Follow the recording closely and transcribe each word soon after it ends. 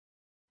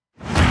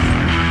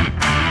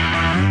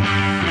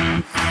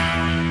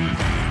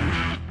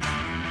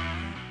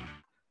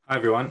Hi,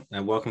 everyone,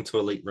 and welcome to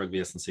Elite Rugby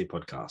SandC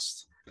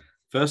podcast.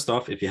 First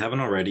off, if you haven't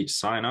already,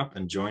 sign up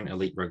and join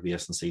Elite Rugby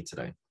SandC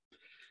today.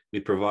 We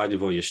provide you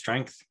with all your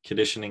strength,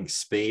 conditioning,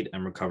 speed,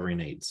 and recovery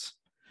needs.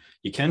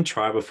 You can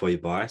try before you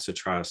buy, so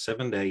try our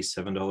 7-day,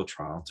 $7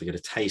 trial to get a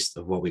taste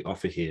of what we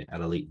offer here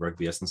at Elite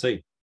Rugby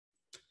SandC.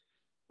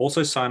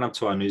 Also, sign up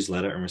to our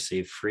newsletter and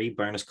receive free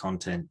bonus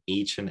content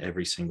each and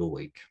every single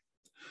week.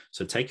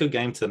 So take your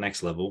game to the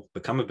next level,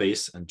 become a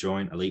beast, and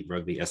join Elite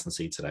Rugby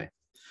SandC today.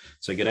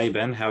 So g'day,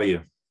 Ben. How are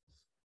you?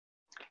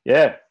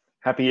 Yeah,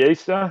 happy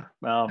Easter.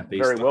 Happy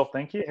Very Easter. well,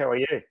 thank you. How are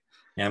you?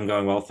 Yeah, I'm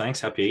going well,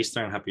 thanks. Happy Easter,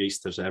 and happy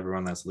Easter to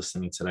everyone that's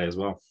listening today as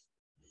well.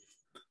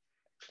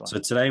 Excellent. So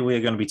today we are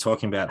going to be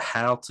talking about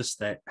how to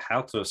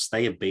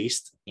stay a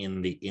beast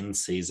in the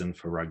in-season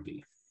for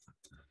rugby.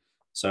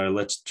 So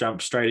let's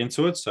jump straight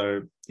into it.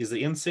 So is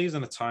the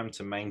in-season a time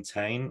to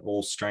maintain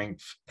all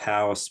strength,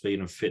 power, speed,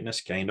 and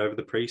fitness gained over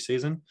the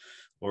pre-season,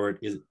 or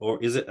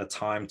is it a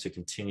time to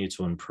continue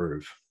to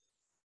improve?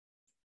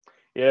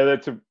 Yeah,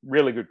 that's a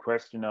really good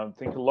question. I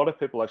think a lot of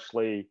people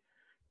actually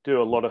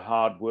do a lot of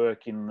hard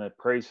work in the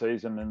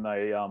pre-season, and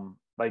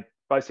they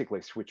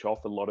basically switch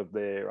off a lot of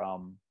their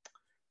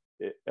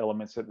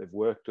elements that they've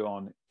worked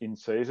on in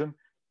season.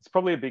 It's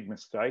probably a big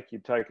mistake. You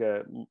take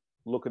a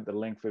look at the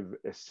length of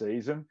a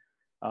season.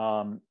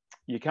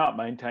 You can't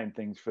maintain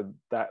things for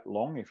that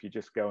long if you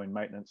just go in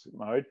maintenance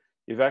mode.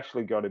 You've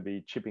actually got to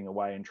be chipping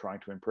away and trying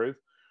to improve.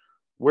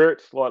 Where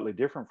it's slightly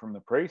different from the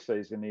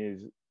pre-season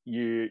is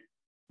you're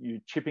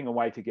chipping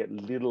away to get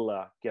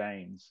littler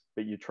gains,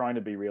 but you're trying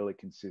to be really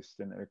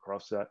consistent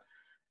across that.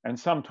 And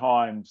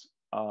sometimes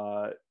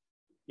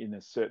in a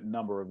certain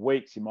number of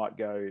weeks, you might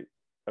go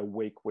a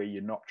week where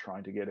you're not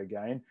trying to get a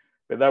gain,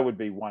 but that would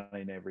be one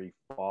in every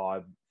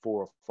 4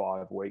 or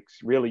 5 weeks.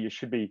 Really, you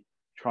should be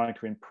trying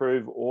to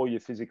improve all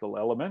your physical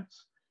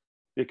elements,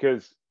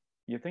 because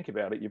you think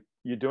about it,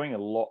 you're doing a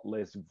lot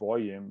less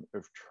volume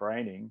of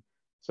training.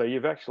 So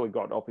you've actually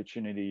got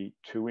opportunity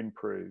to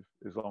improve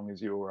as long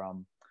as you're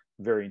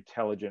very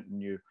intelligent and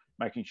you're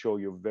making sure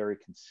you're very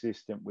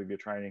consistent with your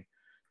training.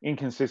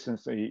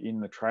 Inconsistency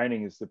in the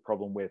training is the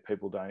problem where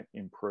people don't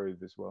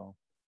improve as well.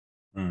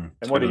 And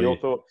totally. What are your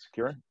thoughts,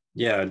 Kieren?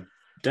 Yeah, I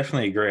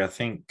definitely agree. I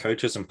think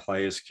coaches and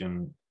players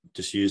can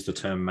just use the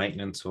term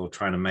maintenance or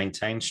trying to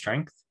maintain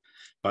strength.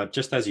 But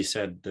just as you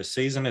said, the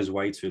season is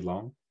way too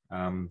long,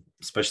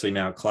 especially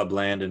now at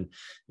clubland and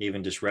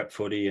even just rep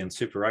footy and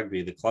super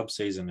rugby. The club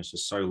season is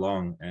just so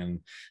long, and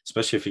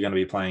especially if you're going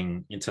to be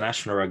playing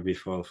international rugby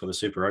for the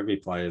super rugby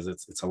players,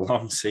 it's a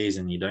long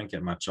season. You don't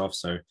get much off,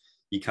 so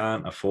you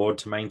can't afford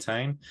to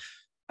maintain.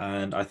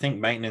 And I think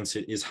maintenance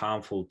is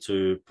harmful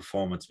to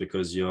performance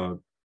because you're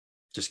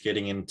just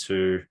getting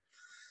into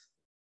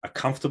a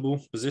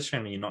comfortable position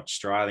and you're not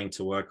striving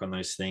to work on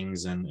those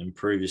things and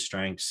improve your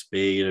strength,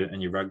 speed,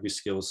 and your rugby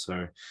skills.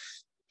 So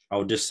I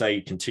would just say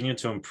continue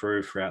to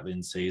improve throughout the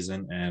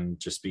in-season and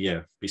just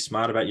be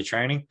smart about your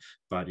training,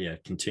 but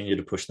continue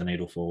to push the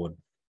needle forward.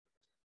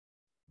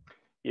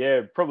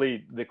 Yeah,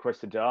 probably the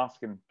question to ask,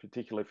 and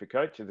particularly for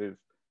coaches, is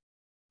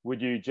would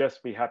you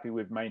just be happy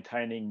with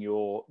maintaining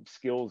your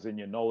skills and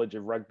your knowledge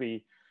of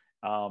rugby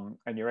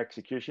and your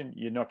execution?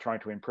 You're not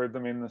trying to improve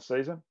them in the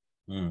season?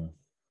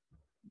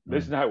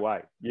 There's no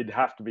way. You'd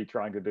have to be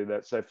trying to do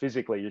that. So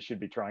physically, you should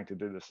be trying to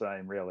do the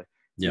same, really.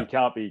 Yeah. You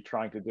can't be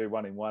trying to do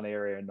one in one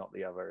area and not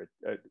the other.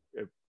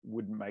 It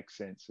wouldn't make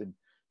sense, and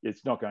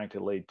it's not going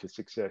to lead to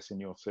success in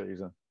your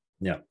season.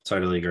 Yeah,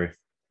 totally agree.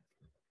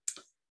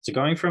 So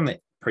going from the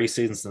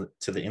pre-season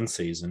to the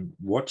in-season,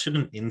 what should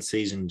an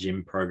in-season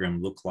gym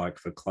program look like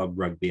for club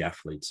rugby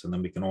athletes? And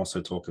then we can also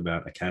talk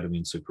about academy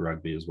and super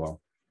rugby as well.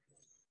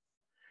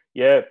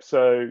 Yeah,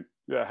 so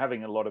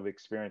having a lot of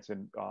experience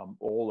in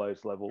all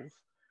those levels.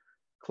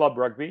 Club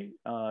rugby,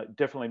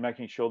 definitely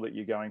making sure that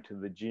you're going to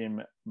the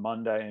gym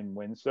Monday and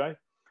Wednesday.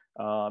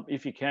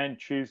 If you can,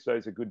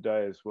 Tuesday's a good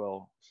day as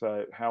well.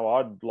 So how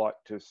I'd like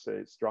to see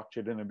it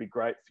structured, and it'd be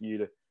great for you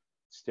to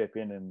step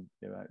in and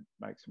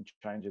make some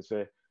changes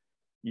there.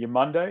 Your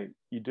Monday,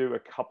 you do a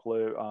couple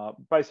of,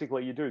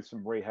 basically you do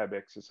some rehab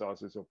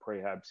exercises or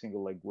prehab,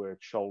 single leg work,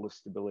 shoulder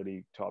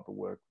stability type of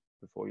work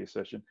before your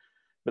session.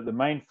 But the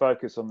main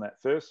focus on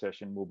that first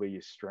session will be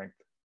your strength.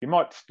 You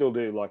might still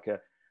do like a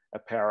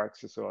power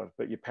exercise,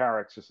 but your power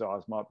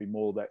exercise might be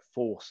more that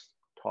force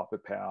type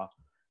of power.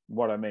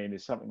 What I mean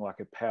is something like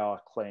a power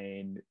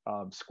clean,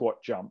 squat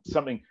jump,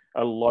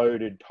 a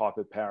loaded type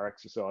of power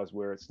exercise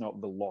where it's not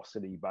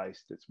velocity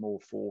based, it's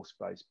more force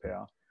based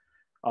power.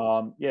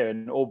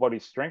 And all body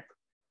strength.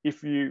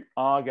 If you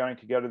are going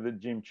to go to the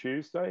gym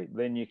Tuesday,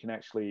 then you can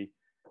actually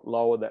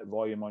lower that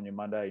volume on your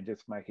Monday and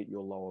just make it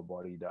your lower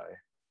body day.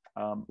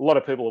 A lot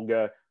of people will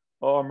go,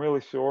 oh, I'm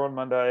really sore on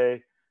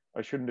Monday,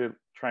 I shouldn't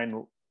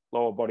train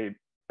lower body.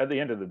 At the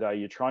end of the day,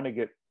 you're trying to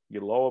get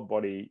your lower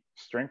body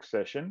strength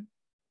session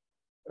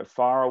as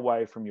far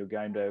away from your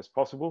game day as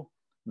possible.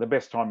 The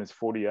best time is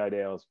 48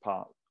 hours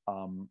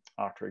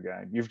after a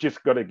game. You've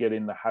just got to get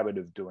in the habit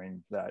of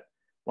doing that.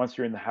 Once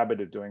you're in the habit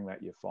of doing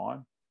that, you're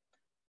fine.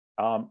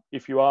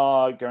 If you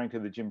are going to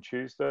the gym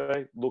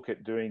Tuesday, look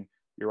at doing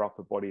your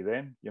upper body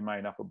then, your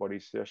main upper body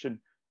session.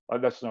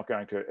 That's not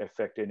going to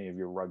affect any of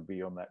your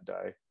rugby on that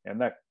day. And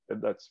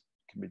that's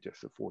can be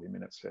just a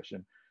 40-minute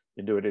session.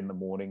 You do it in the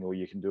morning, or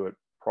you can do it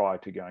prior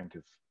to going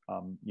to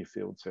your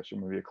field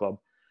session with your club.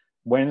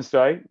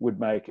 Wednesday would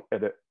make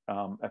it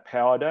a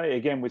power day,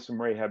 again with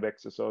some rehab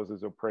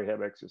exercises or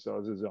prehab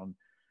exercises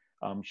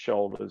on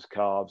shoulders,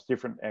 calves,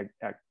 different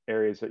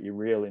areas that you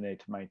really need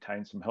to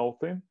maintain some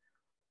health in.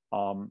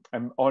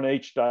 And on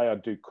each day,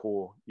 I'd do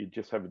core. You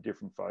just have a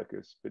different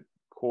focus, but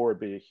core would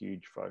be a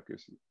huge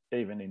focus.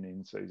 Even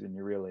in season,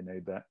 you really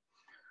need that.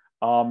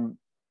 And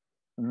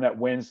that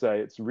Wednesday,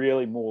 it's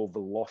really more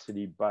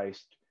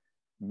velocity-based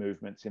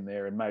movements in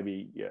there, and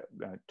maybe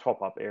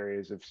top up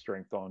areas of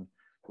strength on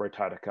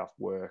rotator cuff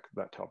work,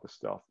 that type of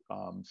stuff.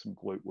 Some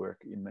glute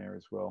work in there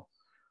as well.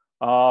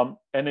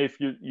 And if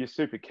you're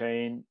super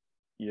keen,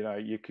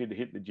 you could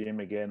hit the gym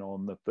again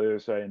on the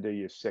Thursday and do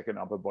your second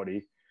upper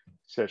body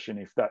session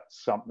if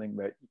that's something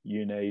that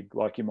you need.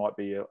 Like you might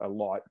be a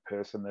light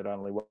person that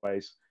only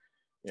weighs,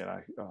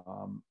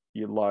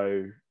 your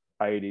low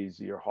 80s,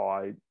 your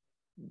high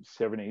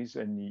 70s,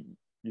 and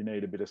you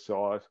need a bit of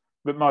size.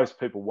 But most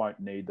people won't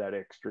need that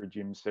extra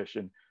gym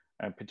session,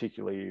 and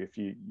particularly if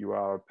you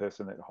are a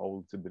person that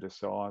holds a bit of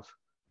size.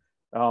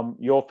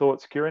 Your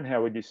thoughts, Kieren?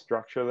 How would you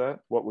structure that?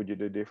 What would you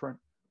do different?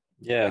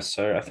 Yeah,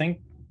 so I think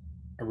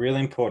a really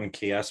important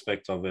key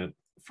aspect of it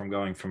from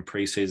going from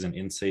pre-season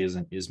in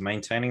season is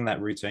maintaining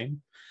that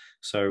routine.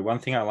 So one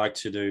thing I like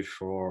to do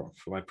for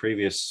my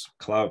previous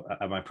club,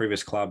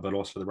 but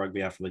also the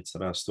rugby athletes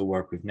that I still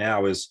work with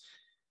now, is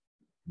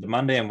the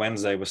Monday and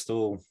Wednesday, we're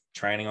still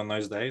training on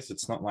those days.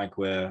 It's not like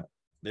we're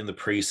in the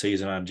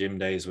pre-season, our gym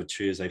days were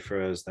Tuesday,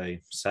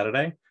 Thursday,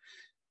 Saturday,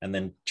 and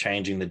then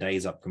changing the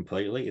days up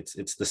completely.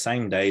 It's the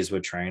same days we're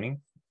training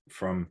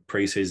from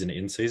pre-season to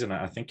in-season.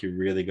 I think you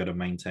really got to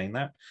maintain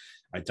that.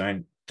 I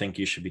don't think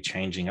you should be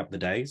changing up the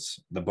days.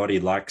 The body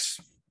likes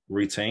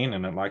routine,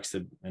 and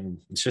and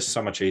it's just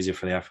so much easier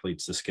for the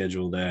athletes to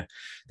schedule their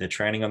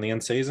training on the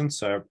in-season.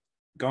 So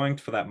going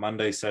for that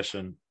Monday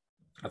session,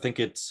 I think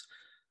it's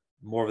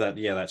more of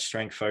that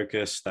strength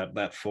focus,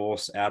 that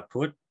force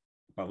output,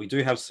 but we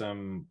do have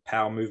some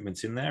power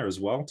movements in there as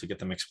well to get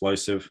them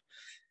explosive.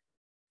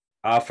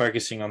 Are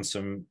focusing on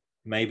some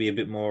maybe a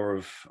bit more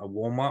of a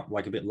warm-up,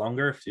 like a bit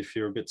longer if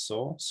you're a bit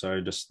sore.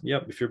 So just,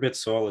 if you're a bit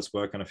sore, let's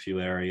work on a few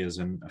areas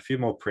and a few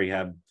more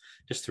prehab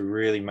just to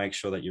really make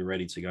sure that you're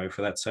ready to go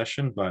for that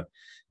session. But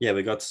yeah,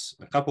 we got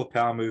a couple of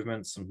power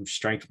movements, some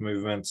strength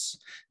movements,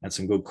 and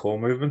some good core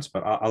movements.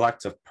 But I like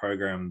to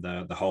program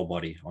the whole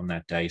body on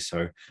that day.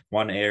 So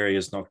one area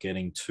is not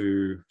getting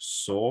too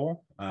sore,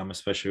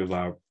 especially with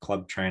our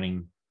club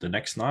training the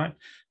next night,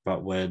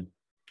 but we're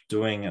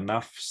doing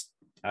enough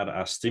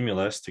a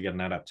stimulus to get an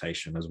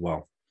adaptation as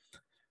well.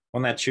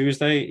 On that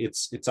Tuesday,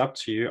 it's up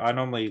to you. I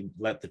normally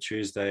let the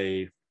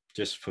Tuesday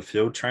just for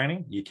field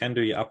training. You can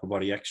do your upper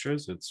body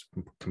extras. It's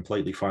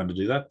completely fine to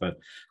do that, but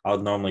I'll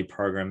normally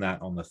program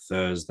that on the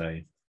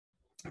Thursday.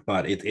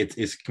 But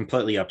it's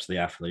completely up to the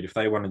athlete. If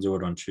they want to do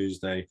it on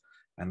Tuesday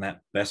and that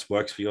best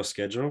works for your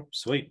schedule,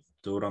 sweet,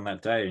 do it on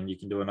that day. And you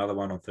can do another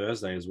one on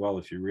Thursday as well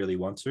if you really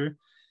want to.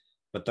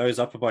 But those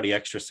upper body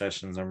extra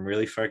sessions, I'm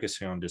really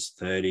focusing on just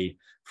 30,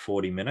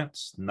 40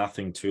 minutes,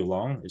 nothing too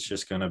long. It's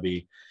just going to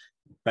be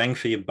bang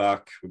for your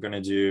buck. We're going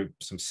to do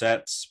some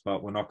sets,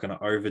 but we're not going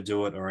to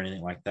overdo it or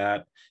anything like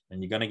that.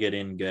 And you're going to get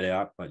in, get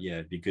out. But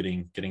yeah, be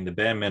getting the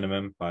bare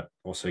minimum, but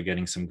also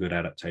getting some good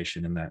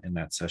adaptation in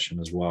that session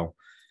as well.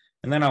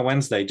 And then on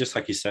Wednesday, just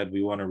like you said,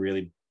 we want to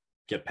really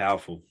get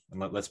powerful and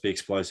let's be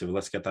explosive.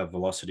 Let's get that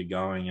velocity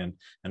going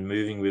and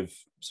moving with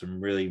some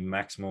really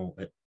maximal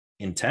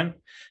intent.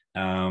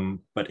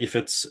 But if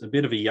it's a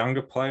bit of a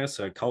younger player,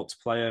 so a Colts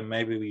player,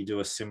 maybe we do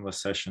a similar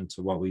session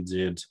to what we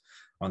did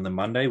on the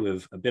Monday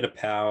with a bit of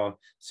power,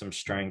 some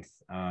strength,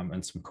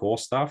 and some core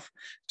stuff,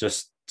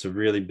 just to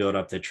really build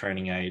up their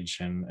training age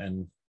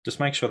and just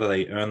make sure that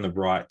they earn the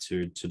right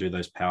to do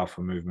those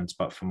powerful movements.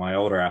 But for my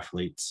older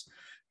athletes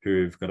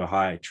who've got a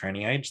high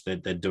training age, they're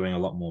doing a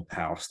lot more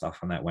power stuff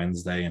on that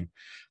Wednesday. And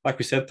like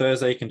we said,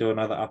 Thursday, you can do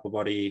another upper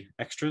body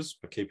extras,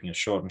 but keeping it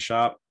short and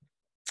sharp.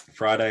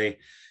 Friday,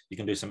 you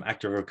can do some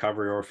active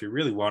recovery, or if you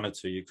really wanted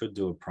to, you could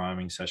do a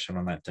priming session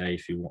on that day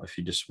if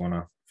you just want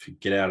to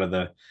get out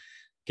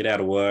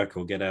of work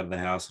or get out of the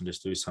house and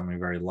just do something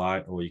very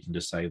light, or you can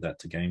just save that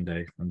to game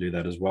day and do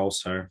that as well.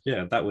 So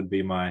yeah, that would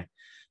be my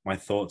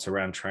thoughts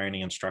around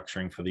training and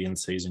structuring for the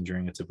in-season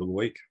during a typical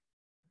week.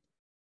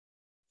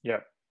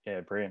 Yeah,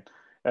 brilliant.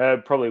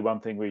 Probably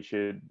one thing we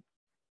should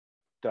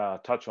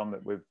touch on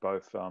that we've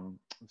both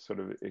sort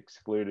of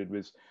excluded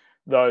was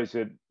those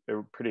that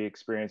are pretty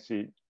experienced.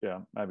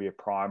 Maybe a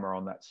primer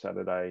on that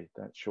Saturday,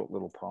 that short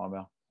little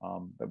primer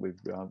that we've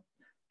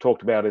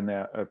talked about in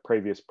our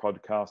previous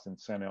podcast and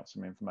sent out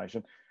some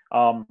information.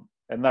 And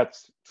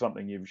that's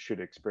something you should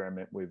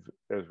experiment with,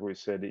 as we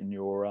said, in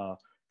your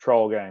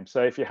trial game.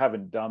 So if you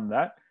haven't done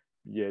that,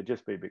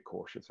 just be a bit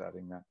cautious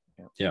adding that.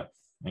 Yeah.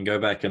 And go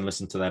back and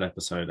listen to that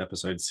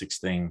episode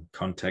 16,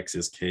 Context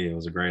is Key. It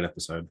was a great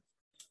episode.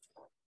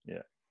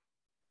 Yeah.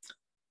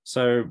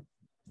 So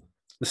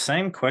The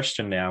same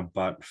question now,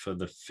 but for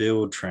the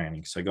field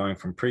training. So going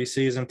from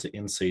preseason to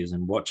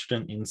in-season, what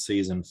should an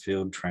in-season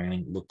field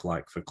training look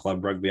like for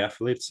club rugby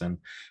athletes and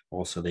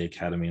also the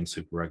academy and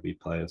super rugby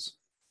players?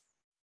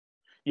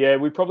 Yeah,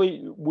 we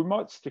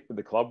might stick with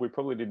the club. We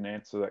probably didn't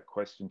answer that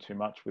question too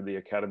much with the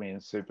academy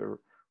and super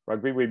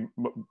rugby.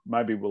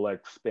 Maybe we'll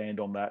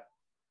expand on that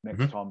next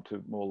Mm-hmm. time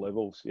to more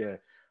levels. Yeah,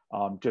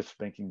 just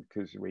thinking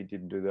because we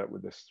didn't do that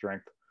with the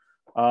strength.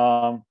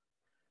 Um,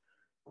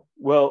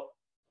 well,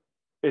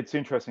 it's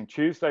interesting.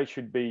 Tuesday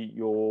should be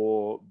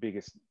your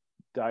biggest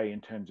day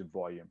in terms of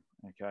volume.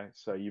 Okay,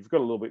 so you've got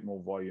a little bit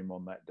more volume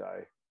on that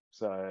day.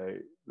 So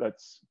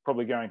that's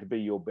probably going to be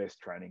your best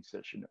training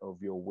session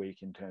of your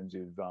week in terms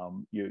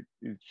of your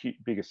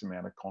biggest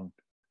amount of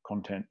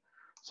content.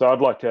 So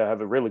I'd like to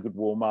have a really good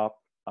warm up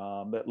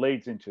that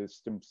leads into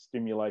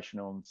stimulation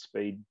on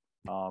speed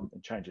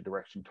and change of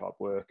direction type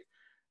work.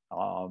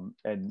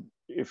 And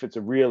if it's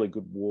a really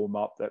good warm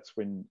up, that's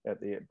when at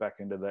the back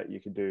end of that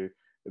you can do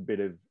a bit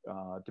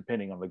of,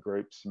 depending on the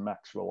groups,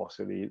 max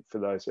velocity for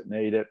those that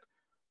need it.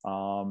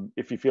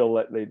 If you feel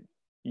that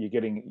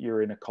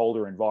you're in a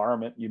colder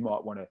environment, you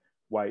might want to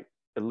wait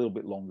a little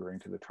bit longer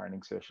into the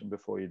training session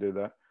before you do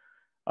that.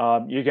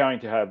 You're going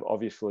to have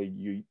obviously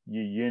your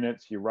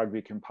units, your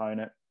rugby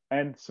component,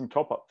 and some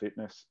top-up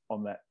fitness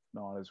on that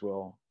night as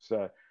well.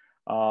 So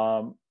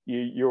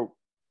you're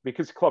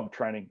because club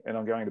training, and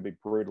I'm going to be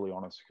brutally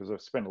honest because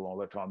I've spent a lot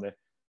of time there.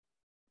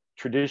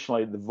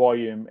 Traditionally, the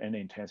volume and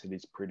intensity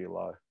is pretty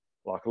low.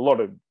 Like a lot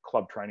of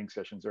club training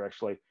sessions are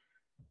actually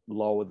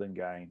lower than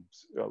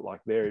games.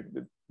 Like they're,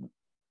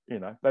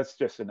 that's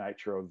just the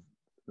nature of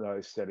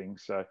those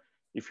settings. So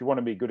if you want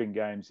to be good in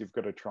games, you've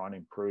got to try and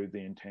improve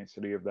the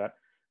intensity of that.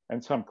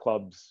 And some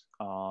clubs,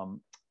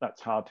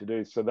 that's hard to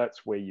do. So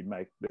that's where you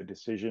make the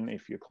decision,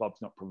 if your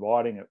club's not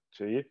providing it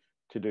to you,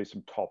 to do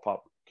some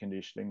top-up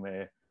conditioning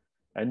there.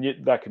 And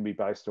that can be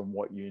based on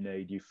what you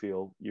need. You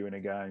feel you're in a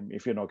game.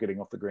 If you're not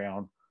getting off the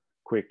ground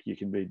quick, you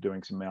can be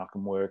doing some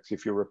Malcolm works.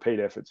 If your repeat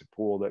efforts are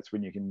poor, that's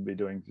when you can be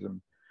doing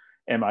some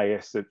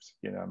MAS that's,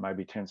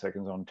 maybe 10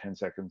 seconds on, 10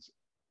 seconds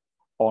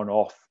on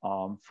off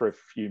for a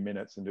few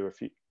minutes and do a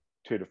few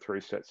 2 to 3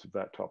 sets of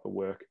that type of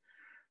work.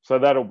 So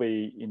that'll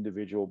be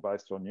individual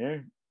based on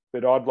you.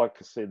 But I'd like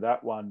to see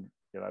that one,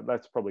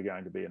 that's probably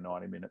going to be a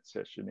 90-minute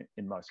session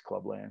in most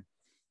clubland.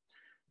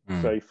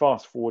 So you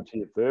fast forward to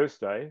your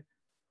Thursday,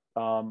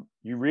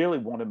 you really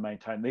want to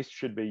maintain, this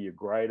should be your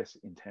greatest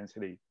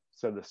intensity.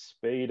 So the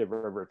speed of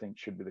everything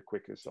should be the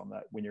quickest on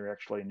that when you're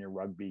actually in your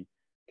rugby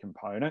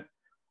component.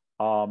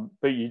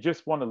 But you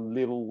just want a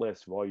little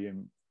less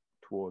volume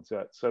towards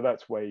that. So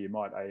that's where you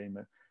might aim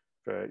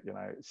for,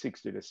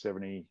 60 to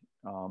 70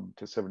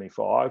 to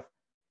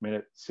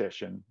 75-minute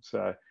session.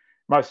 So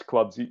most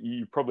clubs,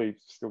 you're probably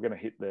still going to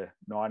hit the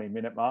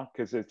 90-minute mark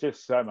because there's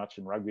just so much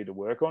in rugby to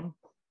work on.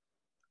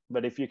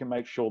 But if you can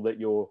make sure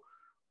that your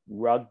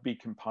rugby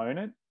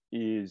component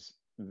is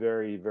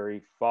very,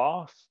 very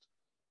fast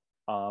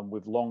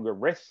with longer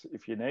rests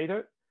if you need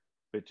it,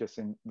 but just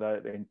in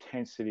the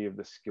intensity of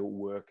the skill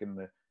work and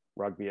the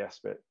rugby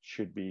aspect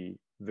should be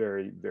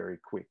very, very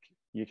quick.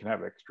 You can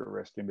have extra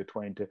rest in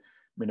between to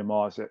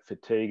minimize that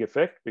fatigue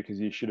effect because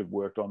you should have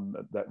worked on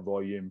that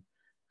volume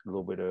a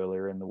little bit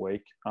earlier in the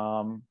week.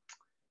 And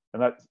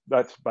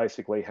that's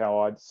basically how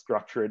I'd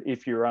structure it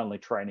if you're only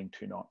training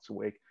 2 nights a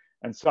week.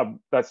 And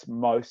that's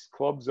most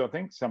clubs, I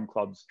think. Some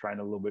clubs train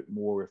a little bit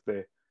more if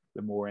they're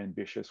the more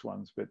ambitious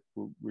ones, but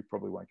we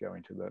probably won't go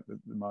into that at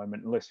the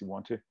moment unless you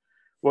want to.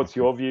 What's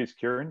your views,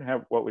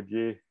 Kieren? What would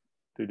you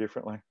do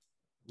differently?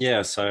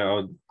 Yeah, so I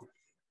would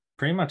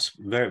pretty much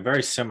very,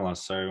 very similar.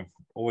 So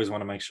always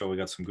want to make sure we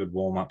got some good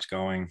warm-ups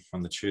going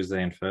on the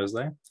Tuesday and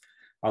Thursday.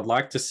 I'd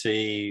like to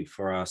see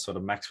for our sort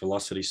of max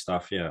velocity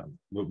stuff,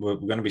 we're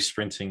going to be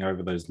sprinting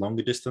over those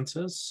longer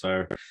distances.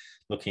 So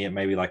looking at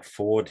maybe like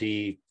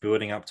 40,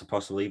 building up to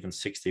possibly even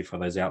 60 for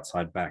those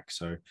outside backs.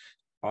 So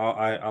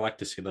I like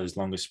to see those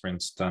longer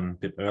sprints done a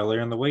bit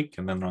earlier in the week.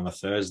 And then on the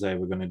Thursday,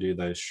 we're going to do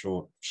those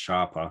short,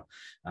 sharper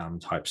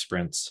type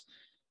sprints.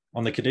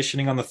 On the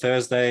conditioning on the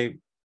Thursday,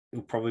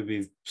 it'll probably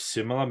be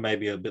similar,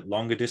 maybe a bit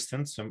longer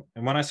distance. And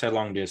when I say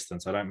long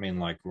distance, I don't mean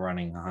like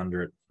running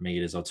 100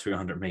 meters or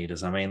 200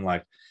 meters. I mean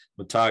like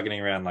we're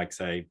targeting around like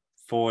say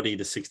 40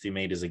 to 60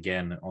 meters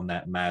again on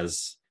that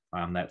MAS,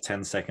 that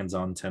 10 seconds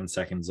on, 10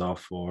 seconds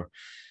off, or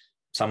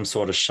some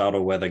sort of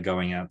shuttle where they're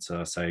going out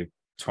to say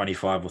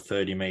 25 or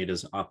 30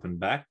 meters up and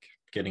back,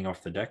 getting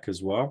off the deck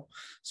as well.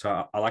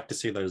 So I like to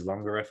see those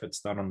longer efforts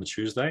done on the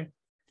Tuesday.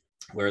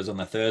 Whereas on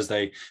the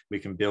Thursday, we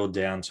can build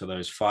down to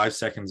those 5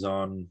 seconds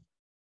on,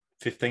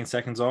 15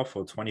 seconds off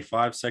or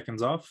 25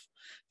 seconds off.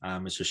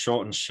 It's just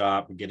short and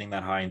sharp, we're getting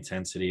that high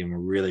intensity and we're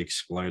really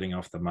exploding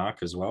off the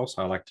mark as well.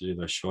 So I like to do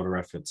those shorter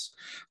efforts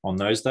on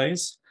those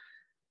days.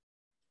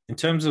 In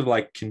terms of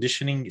like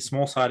conditioning,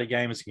 small-sided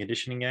games and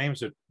conditioning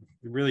games, it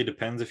really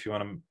depends if you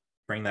want to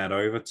bring that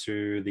over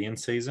to the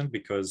in-season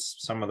because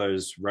some of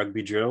those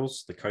rugby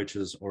drills, the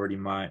coaches already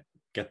might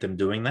get them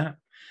doing that.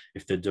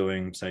 if they're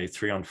doing, say,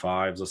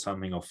 3-on-5s or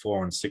something, or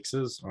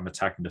 4-on-6s on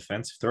attack and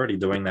defense, if they're already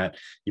doing that,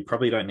 you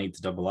probably don't need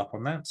to double up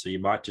on that. So you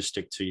might just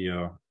stick to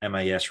your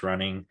MAS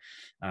running,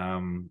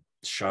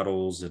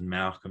 shuttles and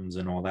Malcolms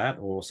and all that,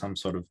 or some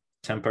sort of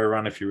tempo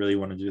run if you really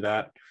want to do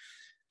that.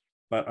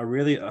 But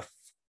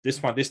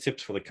this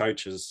tip's for the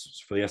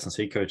coaches, for the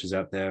S&C coaches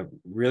out there.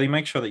 Really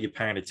make sure that you're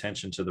paying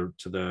attention to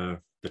the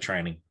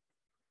training,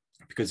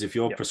 because if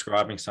you're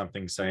prescribing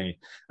something, say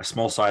a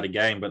small-sided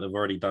game, but they've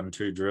already done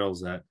 2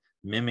 drills that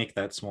mimic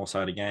that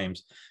small-sided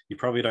games, you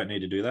probably don't need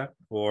to do that.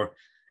 Or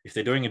if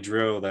they're doing a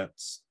drill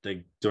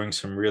they're doing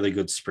some really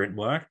good sprint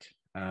work,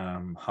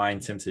 high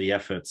intensity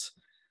efforts,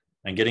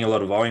 and getting a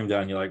lot of volume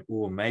down, you're like,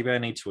 oh, maybe I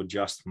need to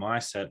adjust my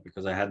set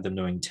because I had them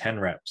doing 10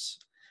 reps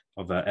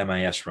of a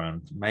MAS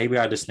run. Maybe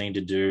I just need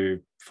to do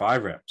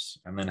 5 reps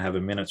and then have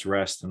a minute's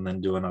rest and then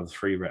do another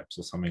 3 reps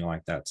or something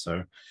like that.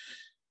 So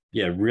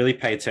yeah, really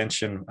pay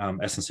attention,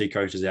 S&C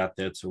coaches out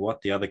there, to what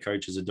the other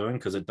coaches are doing,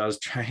 because it does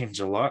change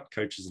a lot.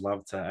 Coaches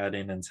love to add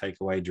in and take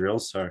away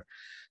drills. So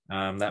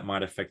that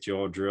might affect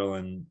your drill,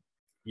 and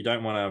you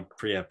don't want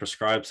to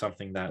prescribe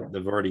something that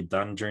they've already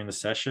done during the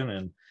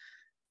session.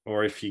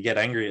 Or if you get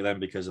angry at them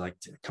because, like,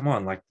 come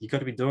on, like, you got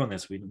to be doing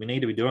this. We need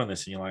to be doing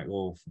this. And you're like,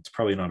 well, it's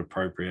probably not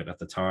appropriate at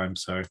the time.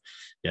 So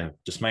yeah,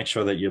 just make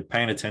sure that you're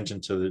paying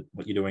attention to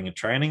what you're doing at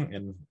training.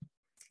 And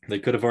they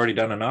could have already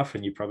done enough,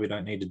 and you probably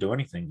don't need to do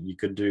anything. You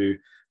could do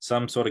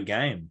some sort of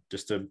game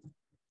just to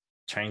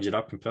change it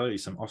up completely,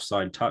 some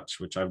offside touch,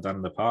 which I've done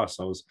in the past.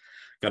 I was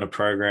going to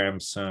program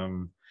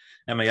some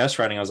MAS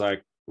running. I was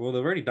like, well,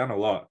 they've already done a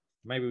lot.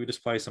 Maybe we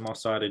just play some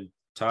offsided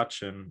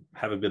touch and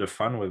have a bit of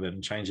fun with it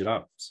and change it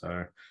up.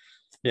 So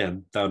yeah,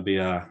 that would be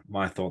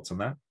my thoughts on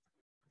that.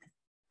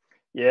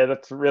 Yeah,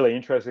 that's really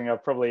interesting.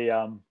 I've probably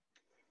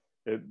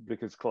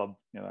because club,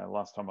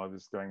 last time I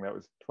was doing that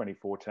was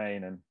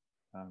 2014, and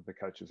the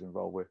coaches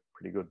involved were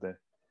pretty good there,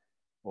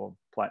 or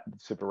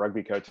Super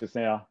Rugby coaches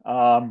now.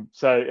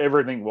 So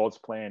everything was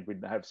planned.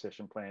 We'd have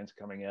session plans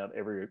coming out.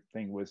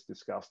 Everything was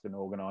discussed and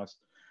organised,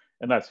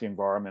 and that's the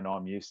environment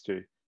I'm used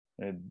to.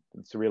 And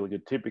it's a really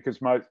good tip, because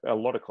a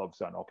lot of clubs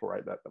don't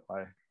operate that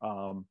way.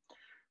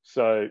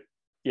 So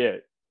yeah,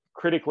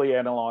 critically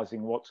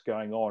analysing what's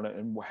going on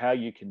and how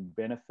you can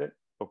benefit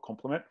or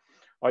complement.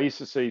 I used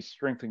to see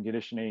strength and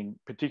conditioning,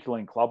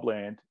 particularly in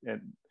clubland,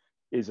 and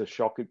is a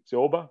shock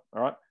absorber.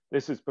 All right,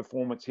 this is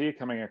performance here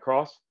coming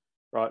across.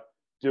 Right,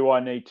 do I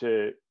need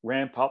to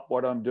ramp up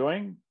what I'm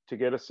doing to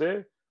get us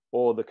there,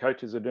 or the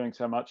coaches are doing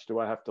so much, do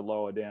I have to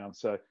lower down?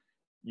 So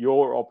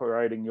you're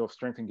operating your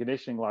strength and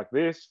conditioning like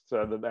this,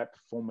 so that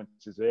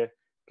performance is there.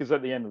 Because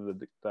at the end of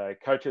the day,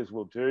 coaches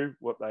will do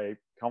what they're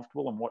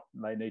comfortable and what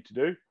they need to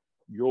do.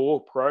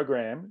 Your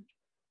program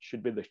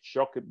should be the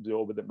shock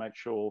absorber that makes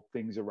sure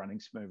things are running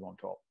smooth on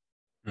top.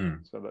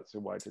 So that's a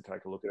way to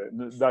take a look at it.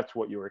 And that's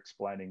what you're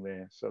explaining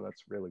there. So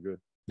that's really good.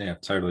 Yeah,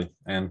 totally.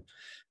 And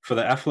for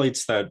the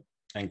athletes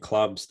and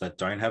clubs that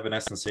don't have an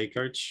S&C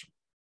coach,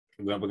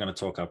 we're going to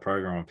talk our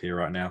program up here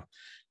right now.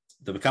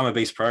 The Become a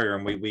Beast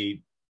program,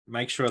 we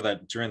make sure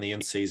that during the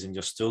in-season,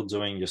 you're still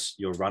doing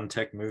your run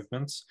tech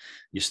movements,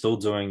 you're still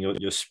doing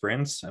your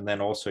sprints, and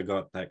then also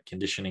got that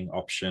conditioning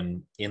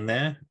option in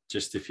there.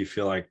 Just if you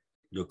feel like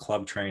your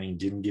club training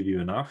didn't give you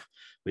enough,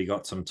 we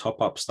got some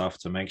top-up stuff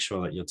to make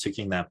sure that you're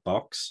ticking that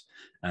box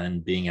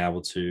and being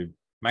able to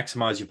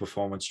maximize your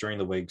performance during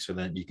the week, so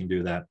that you can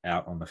do that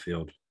out on the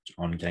field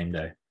on game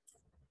day.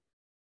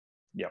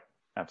 Yep,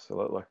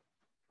 absolutely.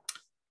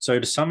 So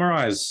to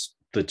summarize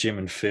the gym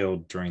and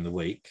field during the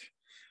week,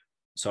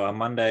 so our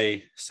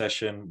Monday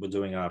session, we're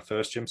doing our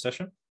first gym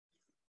session.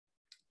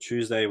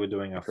 Tuesday, we're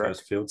doing our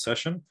first field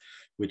session,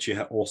 which you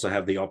also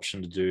have the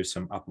option to do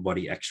some upper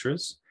body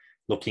extras,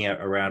 looking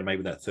at around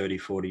maybe that 30,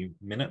 40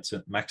 minutes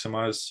at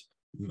maximum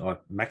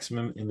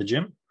in the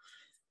gym.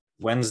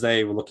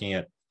 Wednesday, we're looking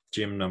at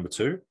gym number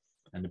 2,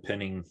 and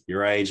depending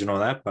your age and all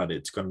that, but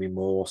it's going to be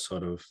more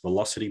sort of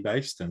velocity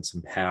based and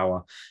some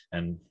power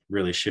and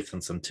really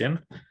shifting some tin.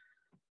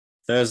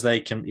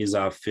 Thursday is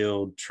our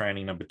field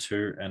training number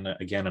 2, and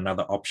again,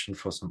 another option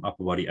for some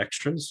upper body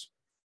extras.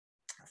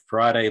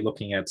 Friday,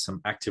 looking at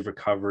some active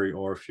recovery,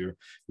 or if you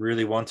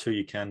really want to,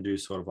 you can do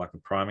sort of like a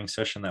priming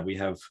session that we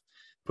have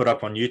put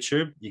up on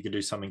YouTube. You could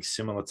do something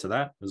similar to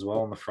that as well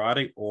on the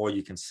Friday, or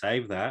you can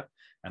save that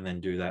and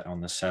then do that on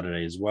the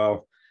Saturday as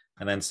well.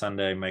 And then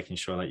Sunday, making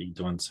sure that you're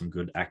doing some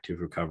good active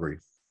recovery.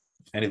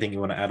 Anything you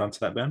want to add on to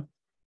that, Ben?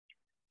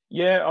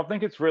 Yeah, I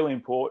think it's really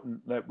important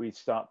that we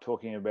start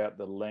talking about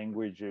the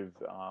language of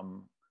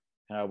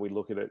how we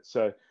look at it.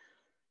 So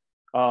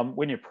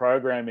when you're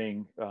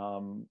programming,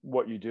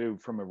 what you do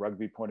from a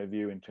rugby point of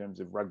view in terms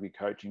of rugby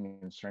coaching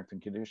and strength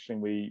and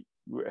conditioning, we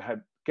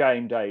have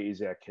game day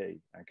is our key.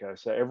 Okay,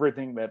 so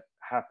everything that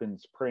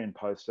happens pre and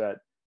post that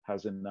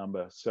has a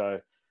number. So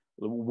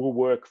we'll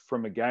work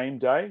from a game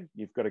day.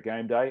 You've got a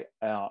game day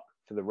out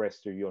for the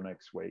rest of your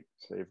next week.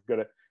 So you've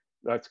got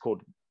that's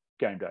called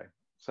game day.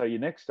 So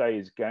your next day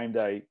is game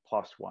day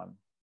 +1.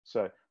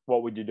 So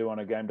what would you do on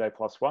a game day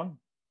 +1?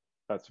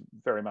 That's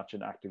very much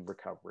an active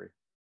recovery.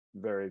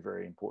 Very,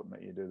 very important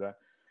that you do that.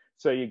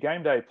 So your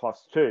game day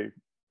plus 2,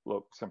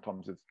 look,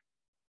 sometimes it's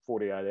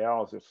 48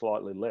 hours or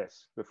slightly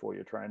less before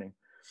your training.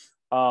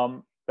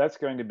 That's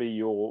going to be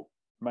your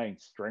main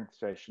strength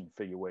session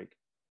for your week.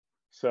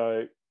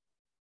 So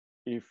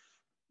if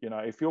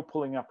you're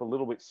pulling up a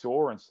little bit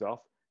sore and stuff,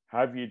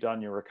 have you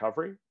done your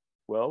recovery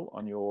well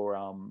on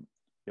your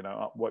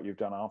what you've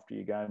done after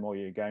your game or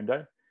your game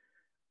day?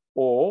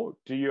 Or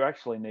do you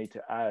actually need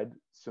to add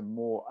some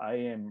more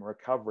AM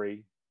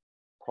recovery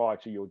prior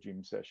to your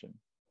gym session?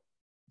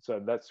 So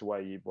that's the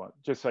way you want.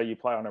 Just say you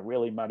play on a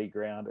really muddy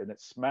ground and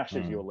it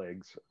smashes your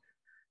legs,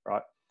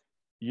 right?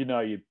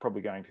 You're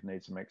probably going to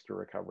need some extra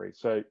recovery.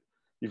 So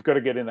you've got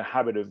to get in the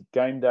habit of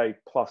game day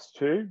plus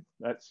 2.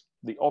 That's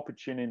the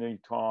opportunity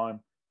time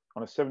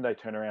on a 7-day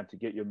turnaround to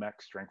get your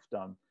max strength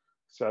done,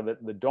 so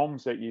that the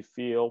DOMs that you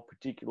feel,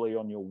 particularly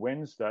on your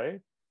Wednesday,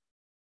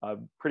 are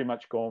pretty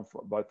much gone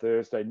by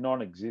Thursday,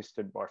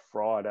 non-existent by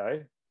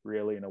Friday,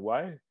 really, in a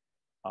way,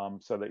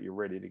 so that you're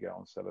ready to go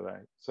on Saturday.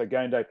 So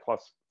game day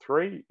plus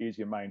 3 is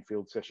your main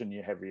field session,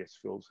 your heaviest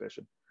field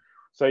session.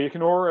 So you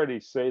can already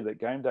see that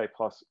game day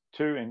plus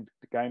 2 and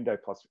game day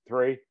plus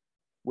 3,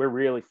 we're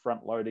really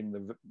front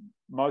loading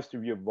most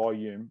of your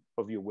volume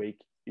of your week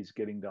is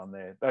getting done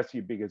there. That's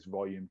your biggest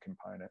volume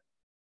component.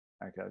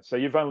 Okay, so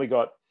you've only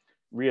got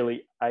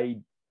really a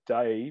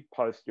day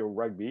post your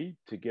rugby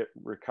to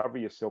recover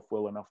yourself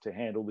well enough to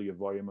handle the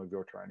volume of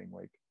your training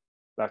week.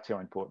 That's how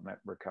important that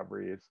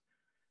recovery is.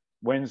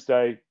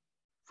 Wednesday,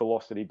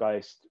 velocity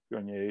based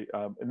on you,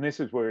 and this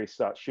is where you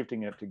start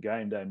shifting it to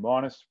game day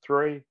minus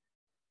 3.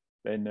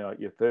 Then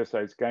your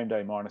Thursday's game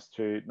day minus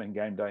 2, then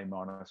game day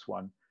minus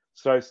 1.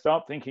 So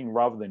start thinking,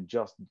 rather than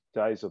just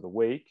days of the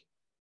week,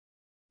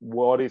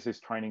 what is this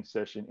training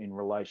session in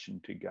relation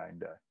to game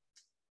day?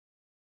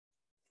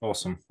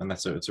 Awesome. And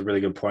it's a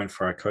really good point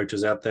for our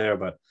coaches out there,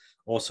 but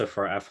also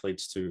for our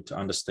athletes to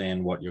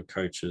understand what your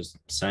coach is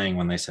saying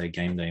when they say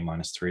game day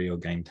minus 3 or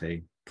game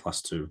day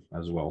plus 2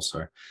 as well.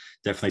 So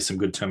definitely some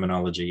good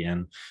terminology,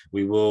 and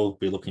we will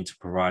be looking to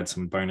provide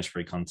some bonus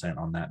free content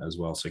on that as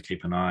well. So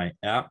keep an eye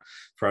out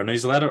for our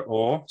newsletter,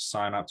 or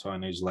sign up to our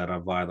newsletter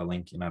via the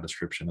link in our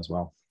description as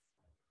well.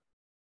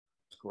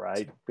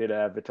 Great bit of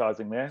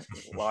advertising there.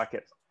 Like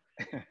it.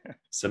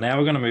 So now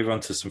we're going to move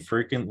on to some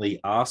frequently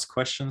asked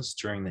questions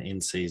during the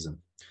in-season.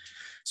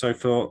 So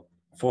for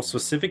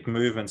specific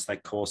movements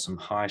that cause some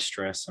high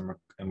stress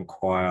and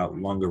require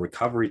longer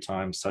recovery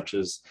times, such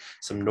as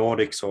some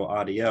Nordics or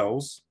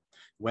RDLs,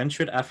 when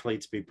should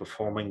athletes be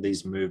performing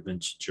these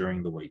movements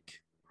during the week?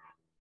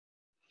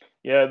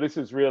 Yeah, this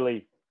is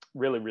really,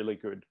 really, really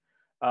good.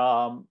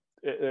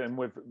 And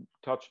we've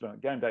touched on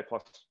it. Game day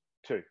plus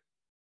 2.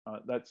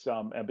 That's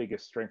our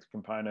biggest strength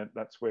component.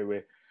 That's where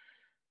we're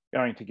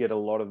going to get a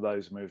lot of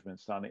those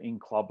movements done in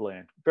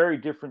clubland. Very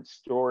different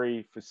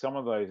story for some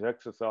of those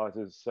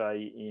exercises,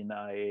 say in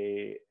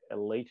a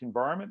elite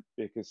environment,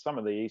 because some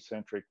of the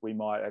eccentric we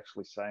might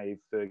actually save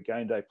for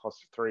game day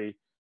plus 3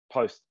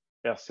 post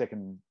our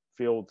second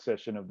field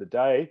session of the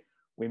day.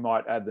 We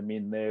might add them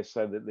in there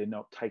so that they're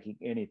not taking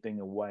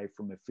anything away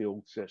from the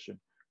field session,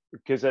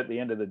 because at the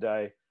end of the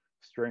day,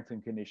 strength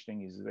and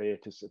conditioning is there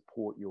to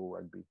support your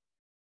rugby.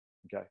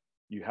 Okay,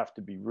 you have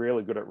to be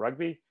really good at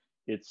rugby.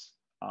 It's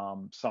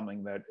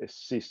something that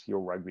assists your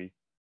rugby.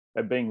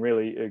 And being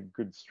really a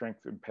good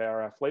strength and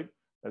power athlete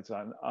that's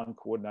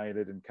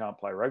uncoordinated and can't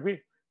play rugby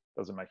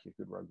doesn't make you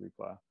a good rugby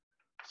player.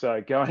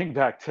 So going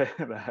back to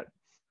that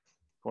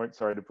point,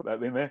 sorry to put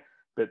that in there,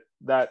 but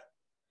that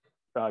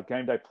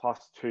game day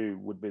plus 2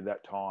 would be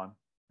that time.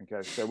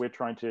 Okay, so we're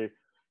trying to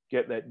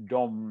get that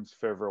DOMS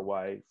further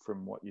away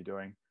from what you're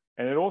doing.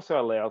 And it also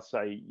allows,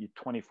 say, you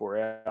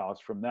 24 hours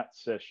from that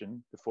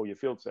session before your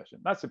field session.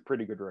 That's a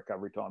pretty good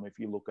recovery time if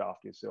you look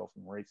after yourself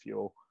and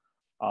refuel.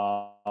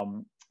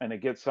 And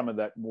it gets some of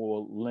that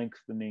more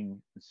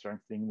lengthening and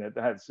strengthening that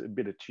has a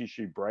bit of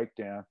tissue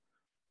breakdown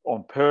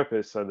on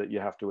purpose, so that you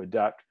have to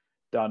adapt,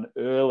 done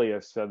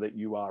earlier so that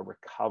you are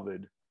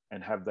recovered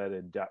and have that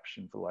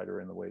adaptation for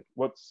later in the week.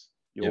 What's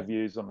your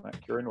views on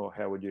that, Kieren, or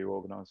how would you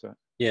organize that?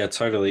 Yeah,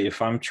 totally.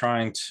 If I'm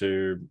trying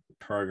to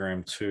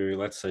program to,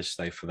 let's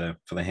say for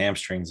the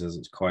hamstrings, as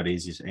it's quite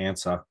easy to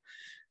answer,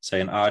 say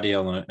an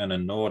RDL and a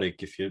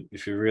Nordic, if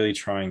you're really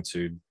trying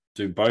to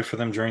do both of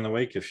them during the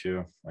week, if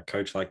you're a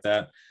coach like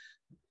that,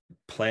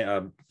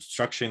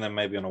 structuring them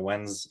maybe on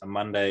a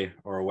Monday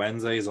or a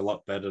Wednesday is a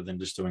lot better than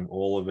just doing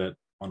all of it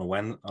on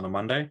a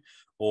Monday,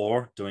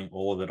 or doing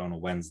all of it on a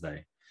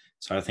Wednesday.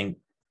 So I think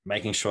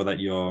making sure that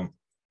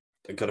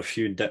they've got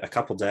a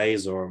couple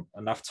days or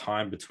enough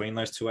time between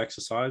those two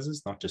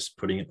exercises, not just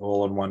putting it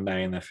all on one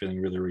day and they're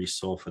feeling really, really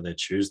sore for their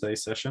Tuesday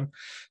session.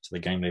 So the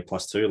game day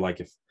plus 2,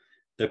 like if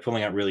they're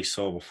pulling out really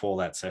sore before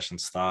that session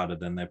started,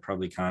 then they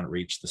probably can't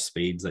reach the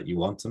speeds that you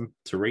want them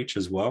to reach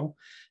as well.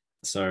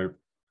 So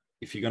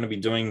if you're going to be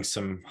doing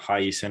some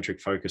high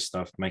eccentric focus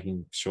stuff,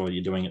 making sure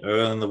you're doing it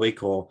early in the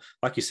week, or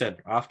like you said,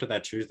 after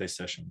that Tuesday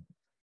session.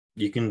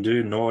 You can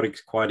do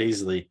Nordics quite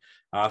easily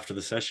after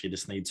the session. You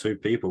just need 2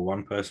 people,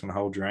 one person to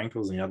hold your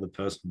ankles and the other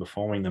person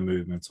performing the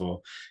movements.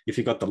 Or if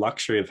you've got the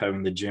luxury of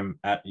having the gym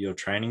at your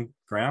training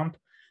ground,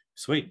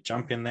 sweet,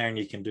 jump in there and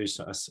you can do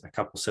a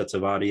couple sets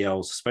of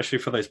RDLs, especially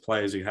for those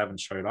players who haven't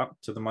showed up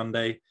to the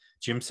Monday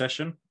gym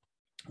session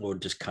or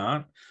just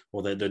can't,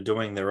 or they're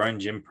doing their own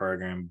gym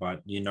program,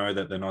 but you know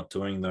that they're not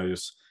doing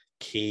those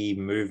key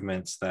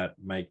movements that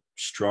make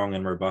strong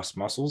and robust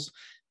muscles.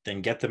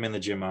 Then get them in the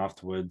gym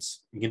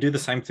afterwards. You can do the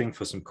same thing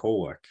for some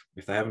core work.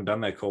 If they haven't done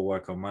their core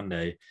work on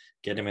Monday,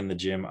 get them in the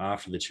gym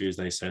after the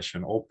Tuesday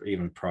session or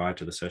even prior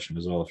to the session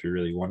as well, if you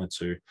really wanted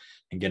to,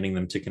 and getting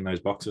them ticking those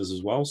boxes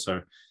as well.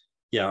 So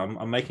yeah,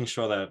 I'm making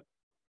sure that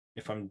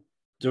if I'm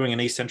doing an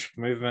eccentric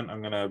movement,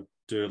 I'm going to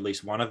do at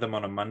least one of them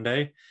on a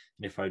Monday.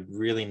 And if I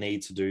really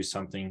need to do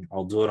something,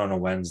 I'll do it on a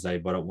Wednesday,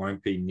 but it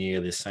won't be near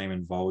the same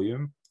in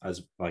volume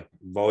as like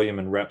volume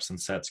and reps and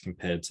sets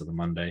compared to the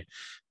Monday,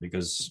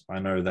 because I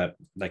know that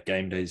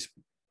game day's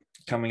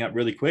coming up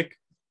really quick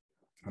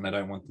and I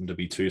don't want them to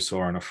be too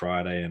sore on a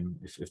Friday. And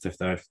if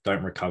they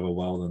don't recover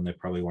well, then they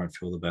probably won't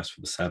feel the best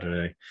for the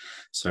Saturday.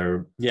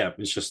 So yeah,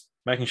 it's just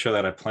making sure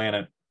that I plan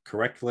it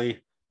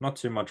correctly, not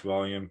too much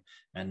volume,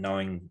 and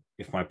knowing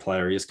if my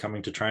player is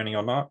coming to training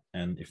or not.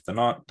 And if they're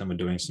not, then we're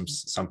doing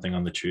something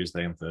on the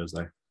Tuesday and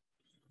Thursday.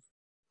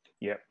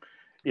 Yeah.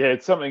 Yeah,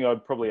 it's something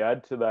I'd probably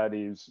add to that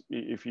is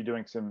if you're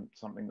doing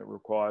something that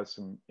requires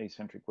some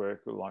eccentric work,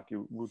 like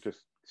we'll just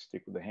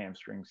stick with the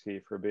hamstrings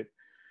here for a bit.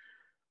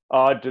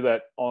 I'd do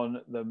that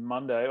on the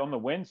Monday. On the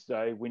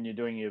Wednesday, when you're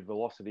doing your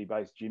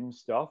velocity-based gym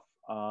stuff,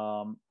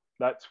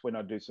 that's when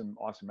I do some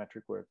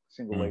isometric work,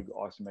 single leg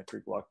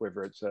isometric, like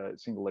whether it's a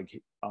single leg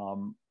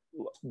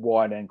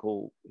wide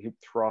ankle hip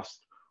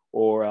thrust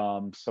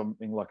or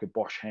something like a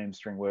Bosch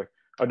hamstring work.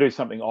 I do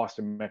something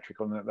isometric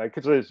on that day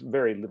because there's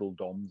very little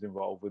DOMs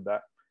involved with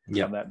that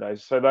on that day.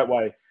 So that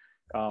way,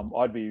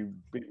 I'd be a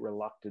bit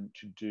reluctant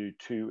to do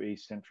two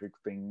eccentric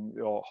things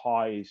or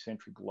high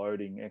eccentric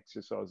loading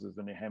exercises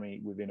in a hammy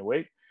within a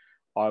week.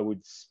 I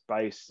would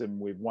space them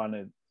with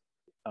one,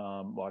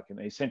 like an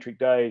eccentric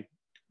day,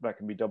 that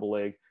can be double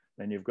leg.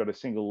 Then you've got a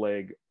single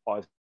leg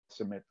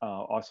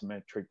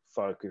isometric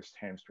focused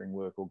hamstring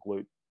work or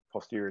glute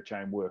posterior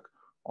chain work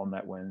on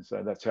that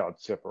Wednesday. That's how I'd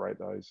separate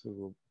those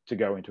to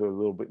go into a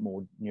little bit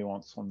more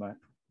nuance on that.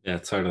 Yeah,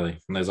 totally.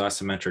 And those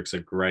isometrics are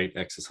great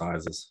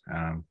exercises.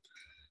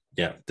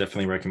 Yeah,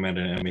 definitely recommend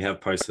it. And we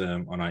have posted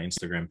them on our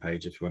Instagram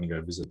page if you want to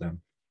go visit them.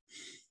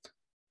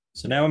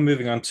 So now we're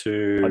moving on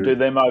to... I do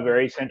them over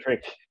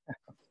eccentric.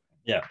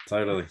 Yeah,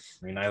 totally.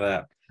 We know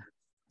that.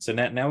 So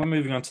now we're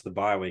moving on to the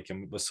bye week,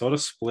 and we're sort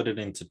of split it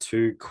into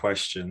two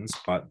questions,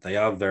 but they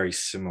are very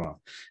similar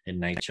in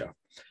nature.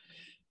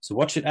 So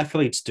what should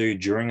athletes do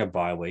during a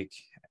bye week,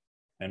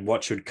 and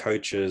what should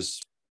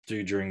coaches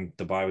do during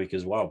the bye week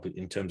as well? But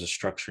in terms of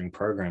structuring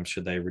programs,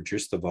 should they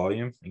reduce the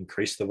volume,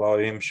 increase the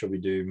volume? Should we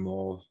do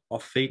more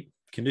off-feet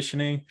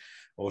conditioning,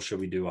 or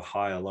should we do a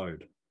higher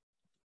load?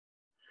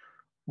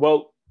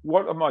 Well,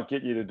 what I might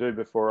get you to do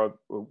before I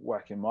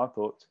whack in my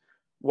thoughts,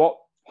 what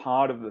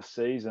part of the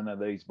season are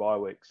these bye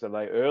weeks? Are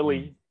they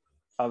early?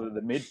 Are they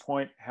the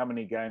midpoint? How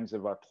many games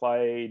have I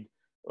played?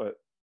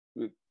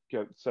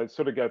 So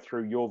sort of go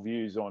through your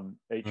views on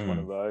each one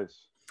of those.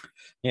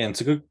 Yeah, it's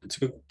a good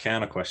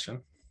counter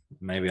question.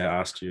 Maybe I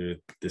asked you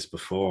this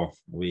before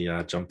we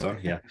jumped on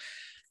here.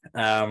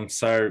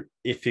 So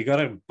if you got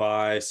to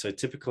buy, so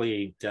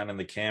typically down in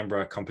the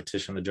Canberra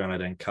competition, the John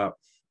O'Dane Cup,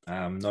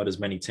 not as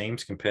many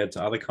teams compared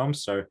to other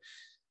comps. So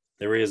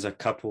there is a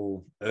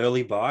couple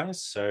early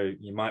buys. So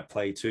you might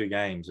play 2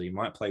 games or you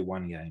might play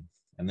 1 game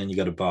and then you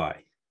got to buy.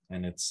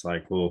 And it's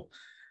like, well,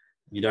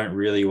 you don't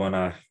really want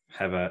to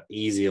have an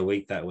easier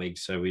week that week.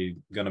 So we're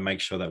going to make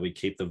sure that we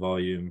keep the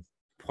volume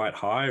quite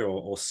high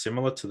or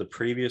similar to the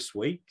previous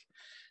week,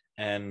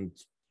 and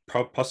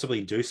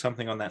possibly do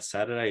something on that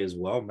Saturday as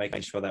well,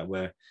 making sure that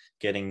we're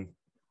getting,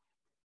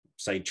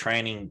 say,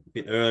 training a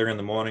bit earlier in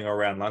the morning or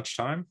around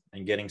lunchtime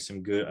and getting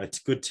some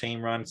good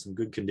team run, some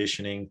good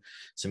conditioning,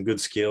 some good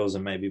skills,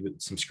 and maybe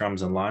with some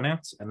scrums and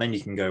lineouts. And then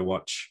you can go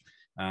watch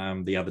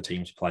the other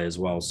teams play as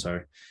well. So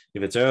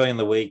if it's early in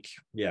the week,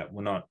 yeah,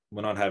 we're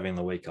not having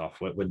the week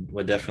off.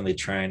 We're definitely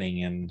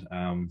training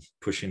and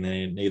pushing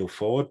the needle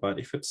forward. But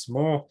if it's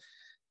more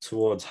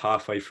towards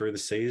halfway through the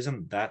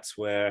season, that's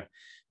where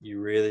you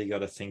really got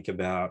to think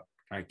about,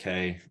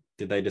 okay,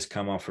 did they just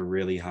come off a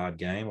really hard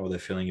game or they're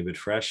feeling a bit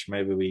fresh?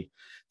 Maybe we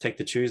take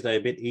the Tuesday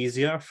a bit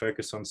easier,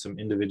 focus on some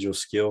individual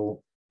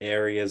skill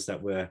areas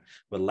that we're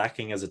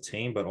lacking as a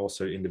team, but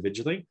also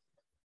individually.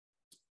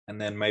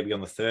 And then maybe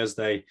on the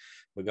Thursday,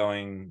 we're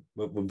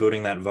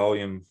building that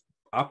volume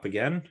up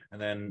again. And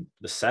then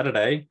the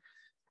Saturday,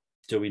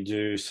 do we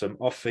do some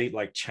off feet,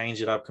 like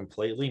change it up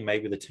completely?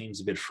 Maybe the team's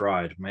a bit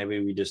fried.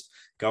 Maybe we just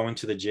go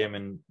into the gym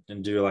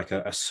and do like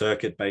a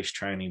circuit-based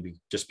training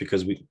just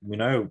because we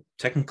know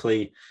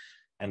technically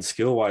and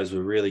skill-wise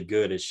we're really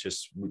good. It's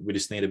just we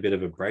just need a bit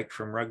of a break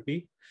from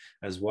rugby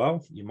as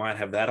well. You might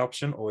have that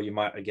option, or you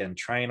might, again,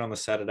 train on the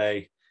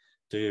Saturday,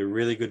 do a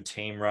really good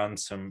team run,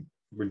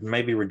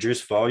 maybe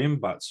reduce volume,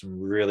 but some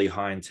really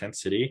high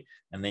intensity,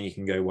 and then you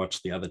can go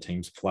watch the other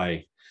teams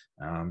play.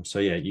 So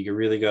yeah, you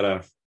really got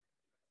to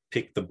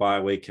pick the bye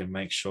week and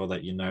make sure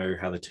that you know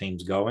how the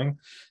team's going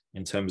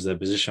in terms of their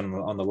position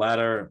on the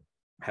ladder,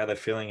 how they're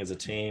feeling as a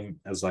team,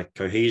 as like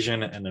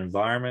cohesion and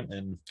environment,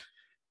 and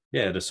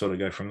yeah, to sort of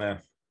go from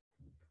there.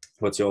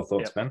 What's your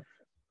thoughts, Yep. Ben?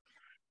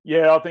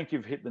 Yeah, I think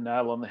you've hit the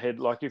nail on the head.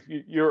 Like if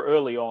you're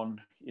early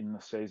on in the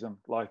season,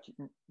 like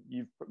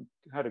you've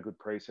had a good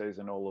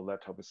preseason, all of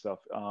that type of stuff.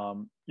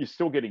 You're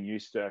still getting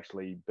used to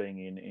actually being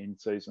in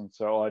season.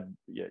 So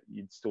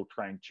you'd still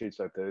train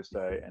Tuesday,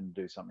 Thursday, and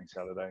do something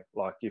Saturday.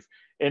 Like if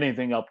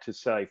anything up to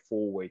say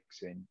 4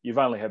 weeks in, you've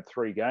only had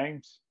 3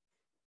 games.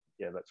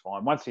 Yeah, that's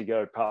fine. Once you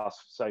go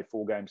past say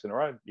 4 games in a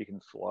row, you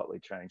can slightly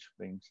change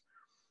things.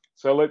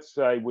 So let's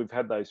say we've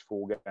had those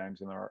 4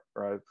 games in a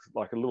row,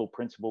 like a little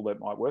principle that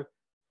might work.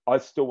 I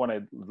still want to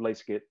at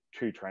least get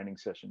 2 training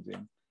sessions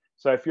in.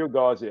 So if your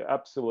guys are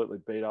absolutely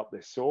beat up,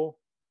 they're sore,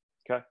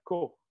 okay,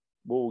 cool.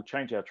 We'll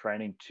change our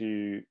training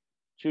to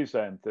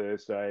Tuesday and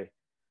Thursday.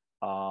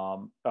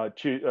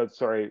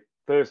 Thursday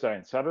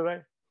and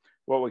Saturday.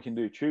 What we can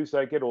do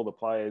Tuesday, get all the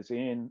players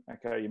in.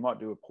 Okay, you might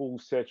do a pool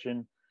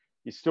session.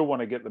 You still want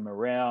to get them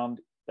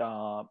around.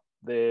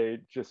 They're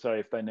just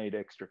say if they need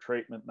extra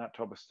treatment, that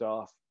type of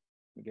stuff,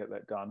 we get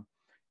that done.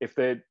 If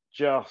they're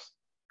just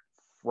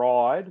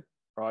fried,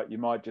 right, you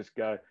might just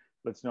go,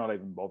 let's not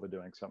even bother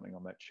doing something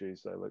on that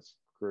Tuesday. Let's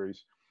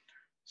cruise.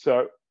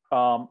 So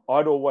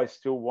I'd always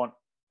still want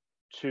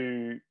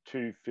two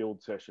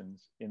field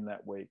sessions in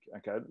that week.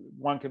 Okay,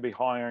 one can be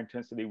higher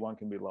intensity, one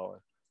can be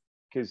lower,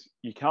 because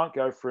you can't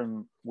go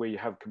from where you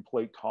have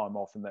complete time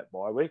off in that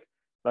bye week.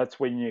 That's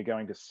when you're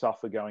going to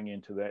suffer going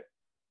into that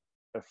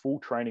a full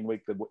training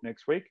week the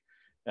next week,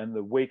 and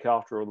the week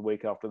after or the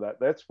week after that.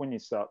 That's when you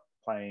start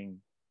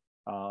paying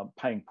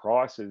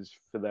prices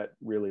for that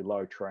really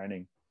low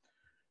training.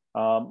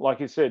 Like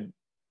you said,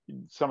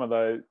 some of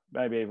those,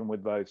 maybe even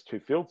with those 2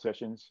 field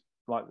sessions,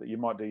 like you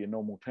might do your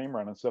normal team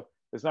run and stuff.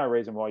 There's no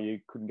reason why you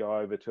couldn't go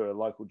over to a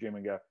local gym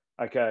and go,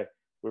 okay,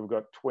 we've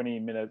got 20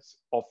 minutes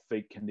off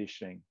feet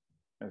conditioning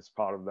as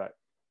part of that.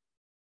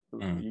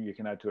 You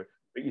can add to it,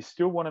 but you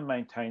still want to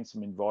maintain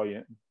some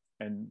environment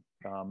and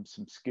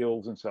some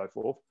skills and so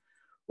forth.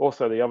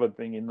 Also, the other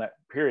thing in that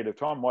period of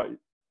time,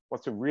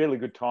 what's a really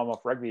good time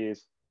off rugby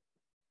is,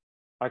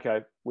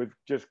 okay, we've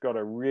just got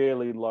a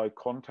really low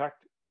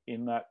contact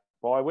in that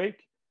bye week.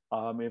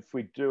 If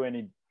we do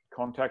any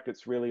contact,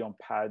 it's really on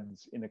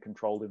pads in a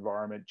controlled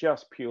environment,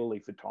 just purely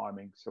for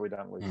timing, so we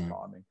don't lose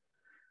timing.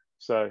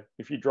 So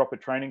if you drop a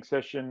training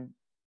session,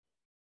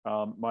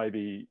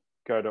 maybe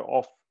go to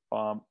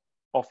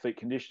off feet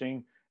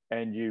conditioning,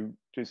 and you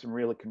do some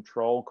really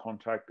controlled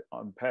contact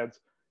on pads,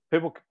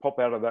 people pop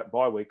out of that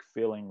bye week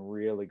feeling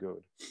really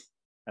good.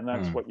 And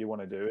that's what you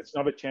want to do. It's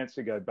not a chance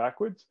to go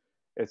backwards.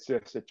 It's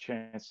just a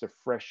chance to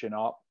freshen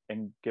up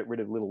and get rid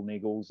of little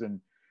niggles and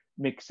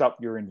mix up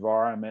your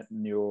environment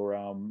and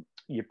your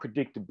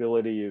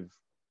predictability of,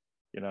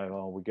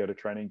 we go to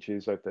training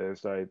Tuesday,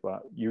 Thursday,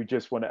 but you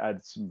just want to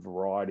add some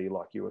variety,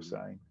 like you were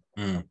saying.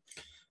 And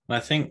I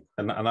think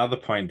another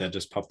point that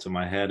just popped to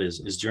my head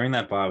is during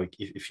that bye week,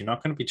 if you're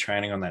not going to be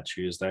training on that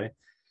Tuesday,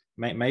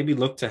 maybe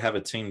look to have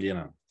a team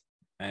dinner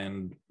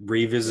and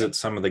revisit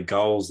some of the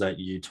goals that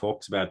you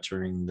talked about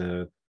during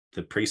the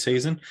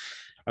preseason.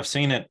 I've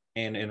seen it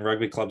in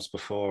rugby clubs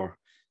before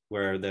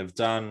where they've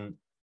done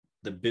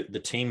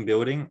the team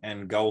building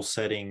and goal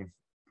setting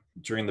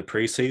during the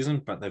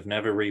preseason, but they've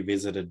never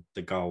revisited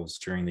the goals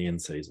during the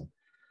in-season.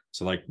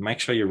 So like make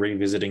sure you're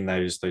revisiting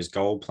those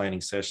goal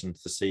planning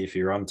sessions to see if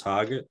you're on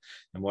target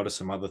and what are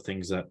some other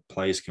things that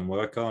players can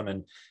work on.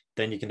 And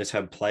then you can just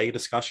have play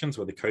discussions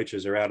where the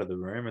coaches are out of the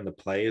room and the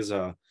players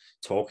are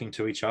talking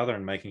to each other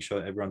and making sure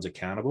that everyone's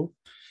accountable.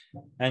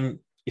 And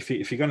if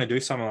you're going to do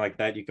something like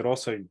that, you could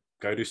also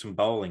go do some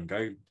bowling,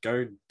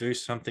 go do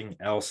something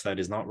else that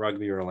is not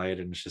rugby related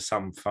and it's just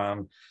something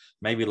fun,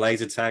 maybe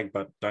laser tag,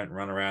 but don't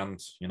run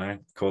around,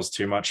 cause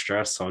too much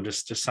stress, or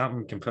just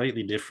something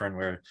completely different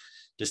where it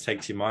just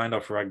takes your mind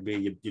off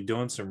rugby. You're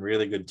doing some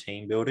really good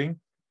team building,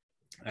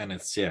 and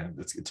it's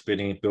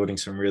building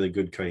some really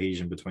good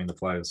cohesion between the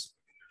players.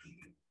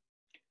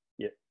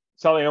 Yeah,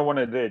 something I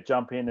wanted to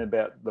jump in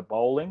about the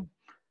bowling.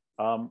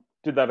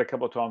 Did that a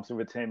couple of times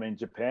with a team in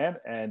Japan,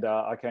 and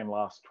I came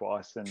last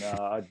twice, and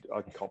I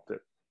copped it.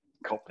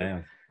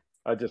 Damn.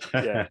 I just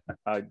I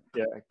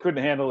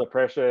couldn't handle the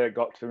pressure. It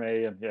got to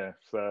me, and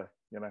so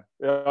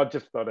I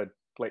just thought I'd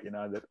let you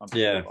know that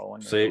I'm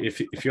bowling. So if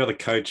you're the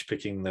coach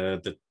picking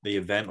the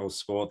event or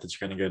sport that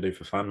you're going to go do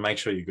for fun, make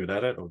sure you're good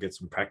at it or get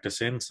some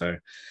practice in, so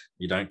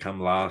you don't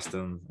come last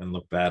and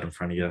look bad in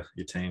front of your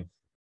team.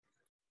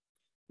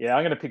 Yeah,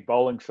 I'm going to pick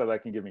bowling so they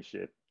can give me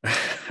shit.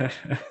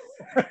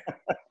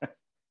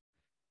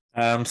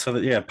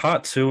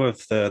 Part 2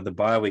 of the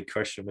bye week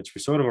question, which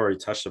we sort of already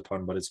touched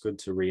upon, but it's good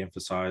to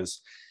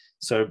re-emphasize.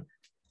 So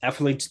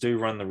athletes do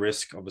run the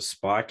risk of a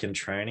spike in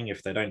training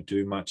if they don't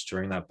do much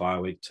during that bye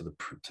week to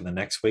the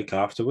next week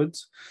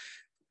afterwards.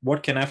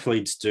 What can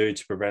athletes do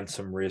to prevent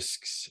some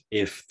risks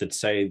if, let's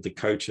say, the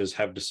coaches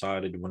have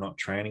decided we're not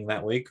training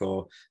that week,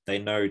 or they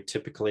know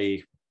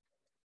typically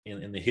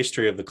in the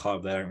history of the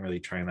club, they don't really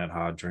train that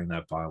hard during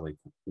that bye week.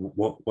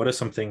 What are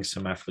some things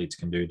some athletes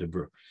can do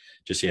to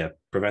just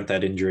prevent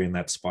that injury and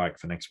that spike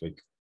for next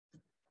week?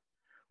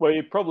 Well,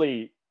 you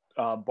probably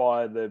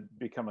buy the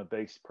Become a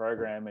Beast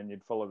program and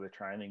you'd follow the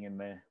training in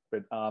there.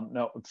 But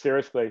no,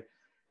 seriously,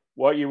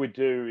 what you would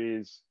do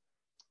is,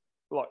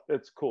 like,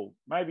 it's cool.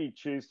 Maybe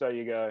Tuesday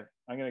you go,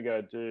 I'm going to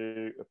go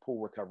do a pull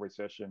recovery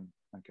session.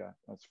 Okay,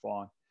 that's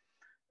fine.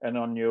 And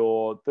on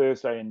your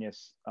Thursday and your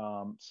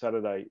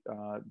Saturday,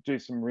 do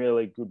some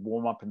really good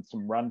warm up and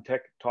some run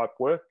tech type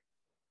work.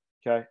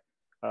 Okay,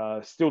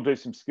 still do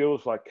some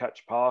skills like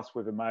catch pass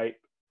with a mate,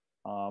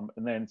 and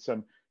then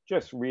some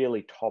just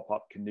really top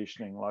up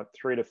conditioning, like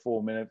 3 to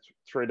 4 minutes,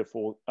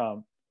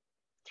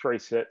 3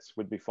 sets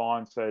would be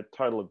fine. So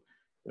total of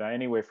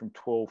anywhere from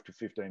 12 to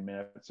 15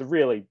 minutes. A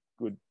really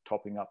good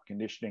topping up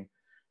conditioning.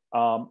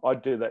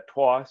 I'd do that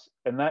twice,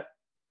 and that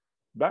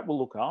will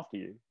look after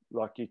you.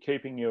 Like, you're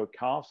keeping your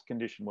calves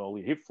conditioned well,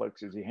 your hip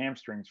flexors, your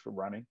hamstrings for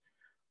running.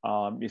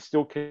 You're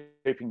still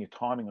keeping your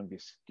timing on your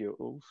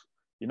skills.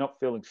 You're not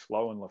feeling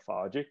slow and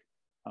lethargic.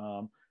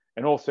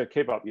 And also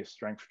keep up your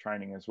strength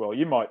training as well.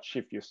 You might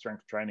shift your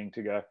strength training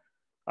to go,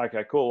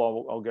 okay,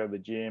 cool, I'll go to the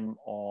gym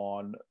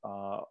on,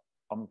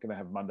 I'm going to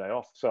have Monday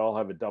off. So I'll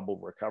have a double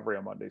recovery.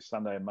 I might do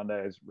Sunday and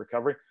Monday as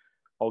recovery.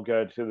 I'll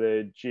go to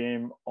the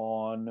gym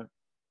on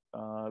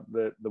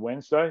the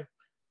Wednesday,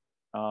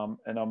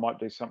 and I might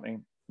do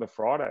something the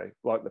Friday,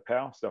 like the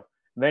power stuff.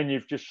 And then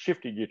you've just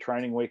shifted your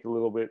training week a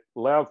little bit,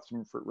 allowed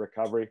some for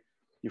recovery.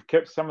 You've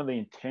kept some of the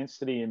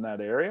intensity in that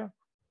area,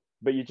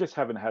 but you just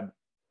haven't had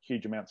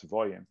huge amounts of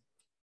volume.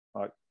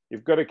 Like,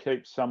 you've got to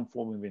keep some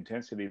form of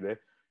intensity there.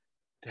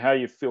 How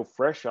you feel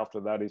fresh after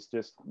that is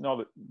just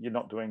you're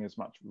not doing as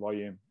much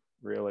volume,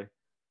 really.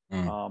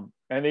 And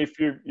if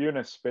you're in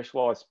a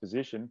specialized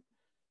position,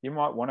 you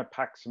might want to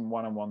pack some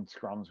one-on-one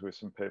scrums with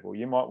some people.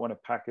 You might want to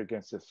pack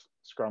against a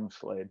scrum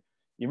sled.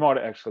 You might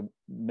actually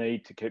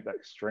need to keep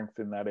that strength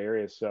in that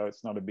area, so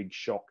it's not a big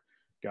shock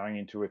going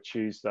into a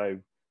Tuesday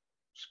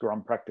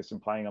scrum practice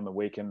and playing on the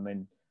weekend, and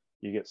then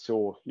you get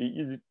sore.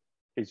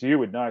 As you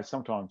would know,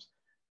 sometimes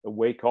a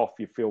week off,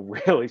 you feel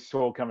really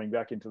sore coming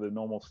back into the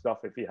normal stuff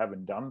if you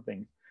haven't done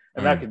things,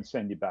 and that can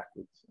send you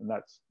backwards. And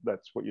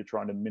that's what you're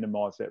trying to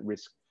minimize that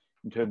risk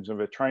in terms of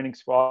a training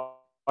spike.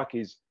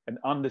 Is an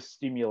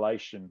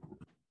understimulation,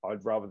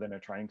 I'd rather than a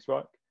training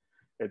spike.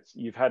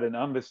 You've had an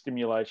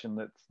understimulation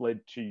that's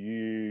led to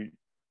you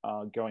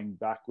going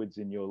backwards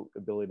in your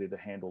ability to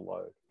handle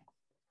load.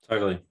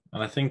 Totally.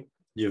 And I think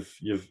you've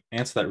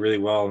answered that really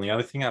well. And the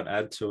other thing I'd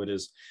add to it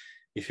is,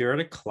 if you're at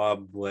a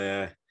club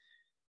where,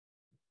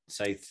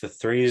 say, the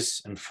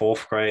 3s and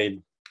 4th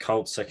grade,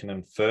 Colts 2nd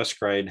and 1st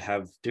grade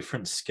have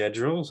different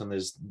schedules and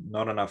there's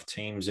not enough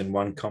teams in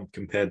one comp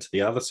compared to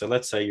the other. So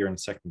let's say you're in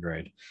 2nd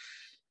grade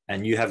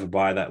and you have a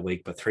bye that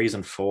week, but 3s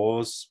and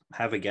 4s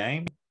have a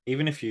game.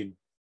 Even if you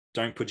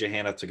don't put your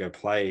hand up to go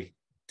play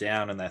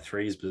down in that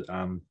 3s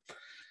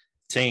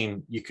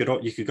team, you could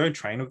go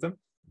train with them,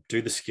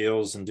 do the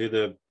skills and do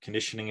the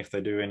conditioning if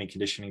they do any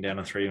conditioning down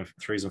in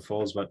 3s and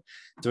 4s. But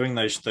doing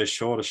those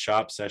shorter,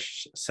 sharp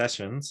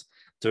sessions,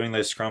 doing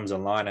those scrums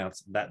and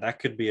lineouts, that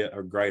could be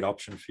a great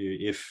option for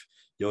you if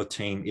your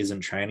team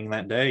isn't training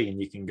that day, and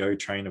you can go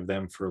train with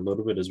them for a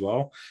little bit as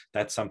well.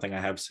 That's something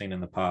I have seen in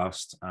the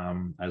past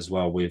as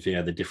well with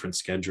the different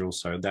schedules.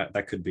 So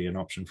that could be an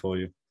option for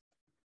you.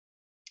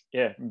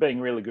 Yeah, being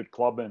really good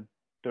clubman,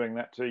 doing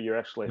that too. You're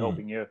actually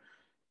helping your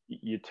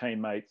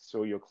teammates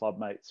or your club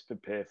mates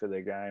prepare for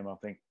their game. I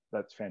think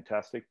that's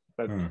fantastic.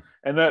 And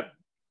that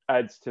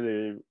adds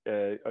to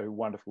a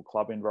wonderful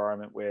club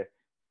environment where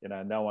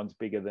no one's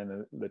bigger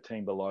than the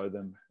team below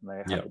them, and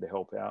they're happy to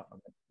help out. I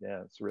mean,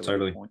 yeah, it's a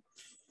really good point.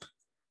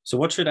 So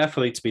what should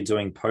athletes be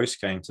doing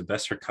post-game to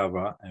best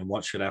recover, and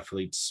what should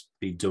athletes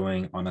be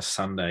doing on a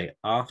Sunday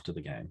after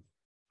the game?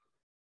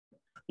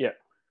 Yeah.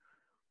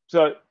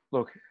 So,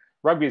 look,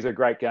 rugby is a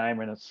great game,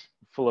 and it's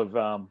full of,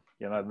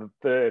 the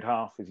third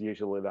half is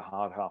usually the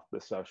hard half,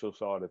 the social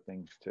side of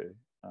things too.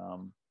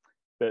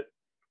 But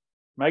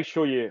make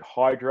sure you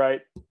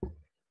hydrate,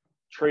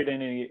 treat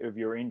any of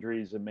your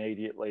injuries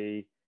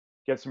immediately,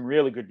 get some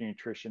really good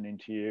nutrition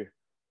into you.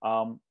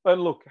 But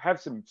look, have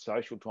some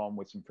social time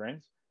with some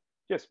friends.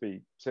 Just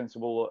be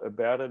sensible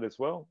about it as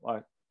well.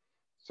 Like,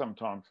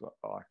 sometimes,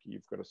 like,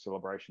 you've got a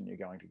celebration you're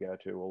going to go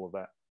to, all of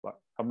that. Like,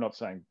 I'm not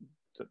saying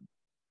to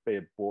be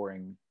a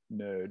boring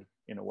nerd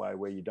in a way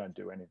where you don't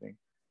do anything.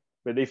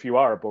 But if you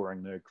are a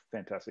boring nerd,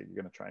 fantastic,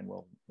 you're going to train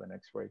well the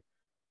next week.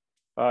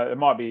 It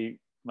might be,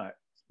 mate,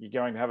 you're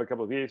going to have a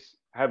couple of beers,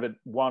 have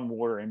one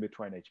water in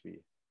between each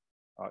beer.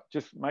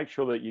 Just make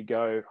sure that you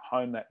go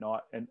home that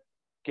night and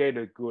get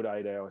a good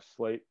 8 hours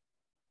sleep.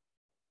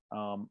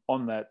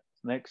 On that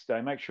next day,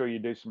 make sure you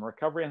do some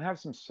recovery and have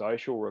some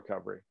social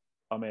recovery.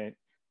 I mean,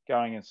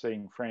 going and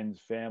seeing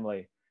friends,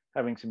 family,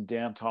 having some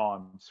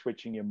downtime,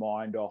 switching your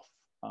mind off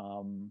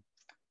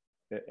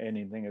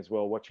anything as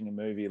well, watching a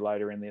movie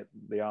later in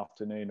the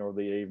afternoon or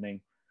the evening,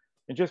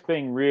 and just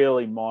being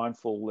really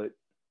mindful that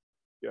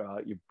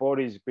your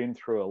body's been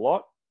through a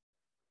lot,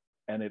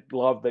 And it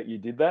love that you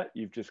did that.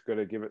 You've just got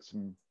to give it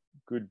some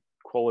good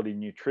quality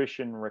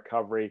nutrition,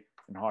 recovery,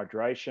 and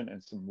hydration,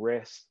 and some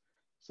rest,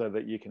 so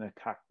that you can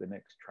attack the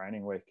next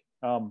training week.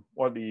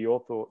 What are your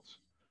thoughts?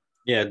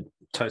 Yeah,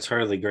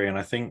 totally agree. And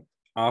I think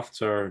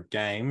after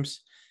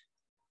games,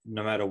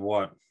 no matter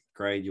what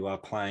grade you are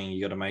playing,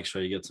 you got to make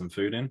sure you get some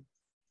food in.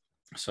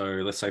 So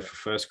let's say for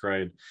first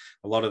grade,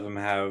 a lot of them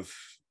have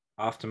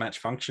after match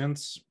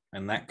functions,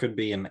 and that could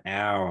be an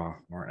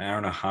hour or an hour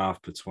and a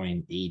half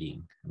between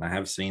eating. And I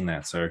have seen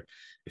that. So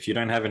if you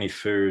don't have any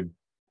food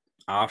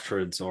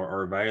afterwards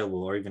or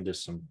available, or even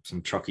just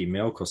some chalky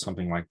milk or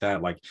something like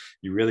that, like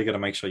you really got to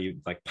make sure you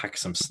like pack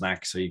some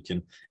snacks so you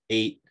can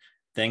eat,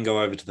 then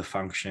go over to the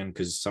function,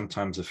 because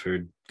sometimes the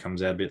food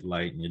comes out a bit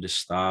late and you're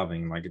just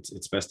starving. Like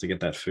it's best to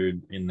get that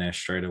food in there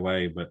straight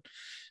away. But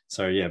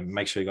so yeah,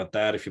 make sure you got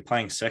that. If you're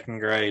playing second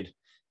grade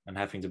and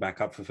having to back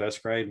up for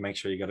first grade, make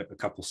sure you got a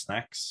couple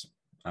snacks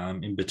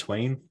in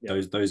between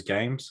those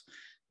games.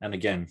 And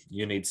again,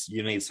 you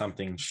need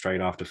something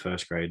straight after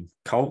first grade.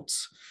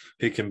 Colts,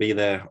 who can be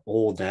there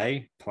all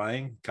day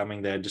playing,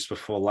 coming there just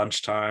before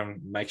lunchtime.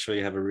 Make sure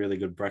you have a really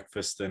good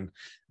breakfast and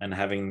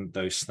having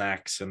those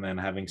snacks, and then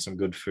having some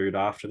good food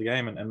after the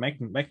game, and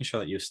making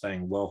sure that you're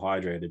staying well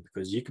hydrated,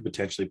 because you could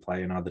potentially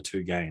play another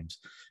 2 games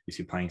if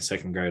you're playing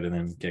second grade and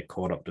then get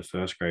caught up to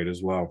first grade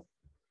as well.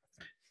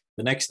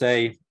 The next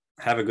day,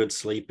 have a good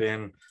sleep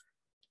in,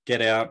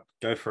 get out,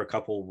 go for a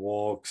couple of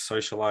walks,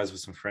 socialize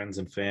with some friends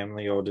and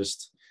family, or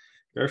just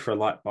go for a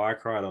light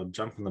bike ride, or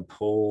jump in the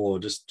pool, or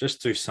just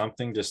do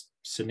something. Just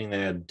sitting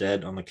there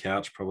dead on the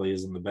couch probably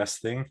isn't the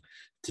best thing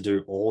to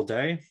do all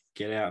day.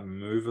 Get out and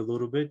move a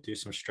little bit, do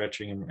some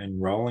stretching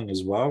and rolling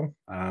as well.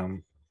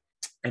 And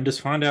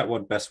just find out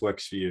what best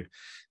works for you.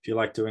 If you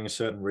like doing a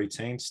certain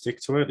routine, stick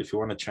to it. If you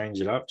want to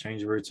change it up,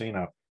 change your routine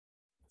up.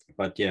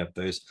 But yeah,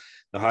 the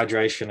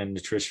hydration and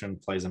nutrition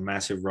plays a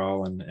massive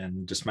role,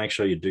 and just make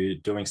sure you're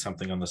doing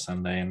something on the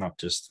Sunday and not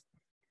just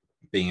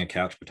being a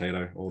couch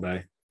potato all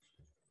day.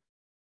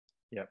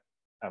 Yep,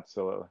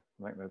 absolutely.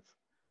 I think that's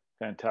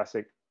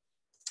fantastic.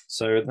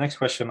 So the next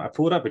question, I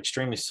pulled up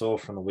extremely sore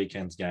from the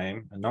weekend's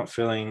game and not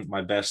feeling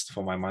my best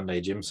for my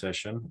Monday gym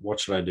session. What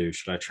should I do?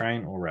 Should I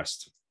train or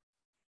rest?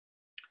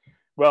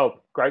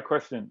 Well, great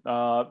question.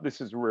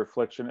 This is a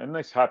reflection, and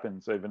this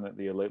happens even at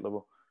the elite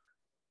level.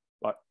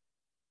 Like,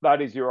 that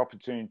is your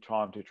opportune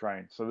time to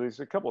train. So there's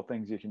a couple of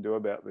things you can do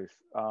about this.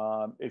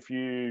 If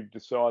you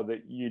decide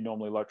that you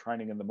normally like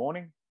training in the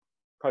morning,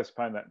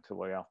 postpone that until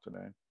the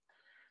afternoon.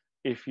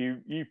 If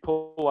you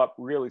pull up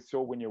really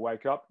sore when you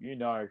wake up,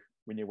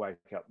 when you wake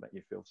up that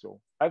you feel sore.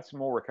 Add some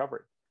more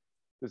recovery.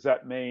 Does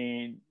that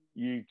mean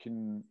you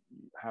can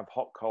have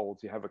hot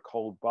colds, you have a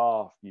cold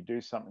bath, you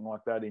do something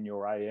like that in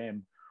your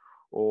AM,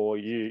 or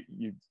you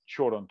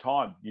short on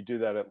time, you do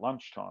that at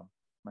lunchtime.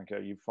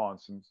 Okay, you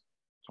find some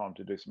time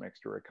to do some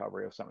extra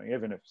recovery or something,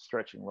 even if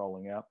stretching,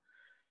 rolling out.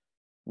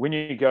 When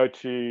you go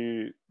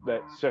to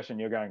that session,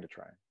 you're going to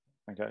train.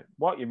 Okay,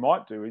 what you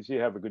might do is you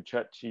have a good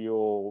chat to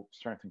your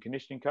strength and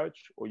conditioning coach,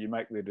 or you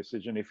make the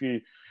decision. If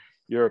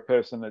you're a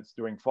person that's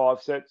doing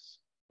 5 sets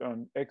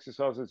on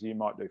exercises, you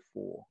might do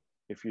 4.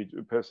 If you're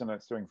a person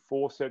that's doing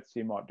 4 sets,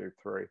 you might do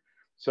 3.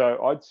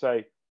 So I'd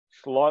say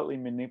slightly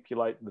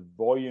manipulate the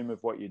volume of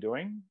what you're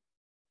doing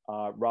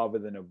rather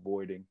than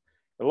avoiding.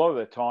 A lot of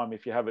the time,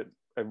 if you have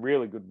a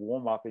really good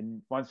warm up,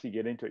 and once you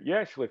get into it, you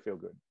actually feel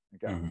good.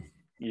 Okay,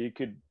 you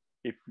could.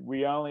 If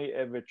we only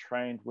ever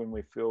trained when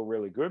we feel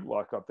really good,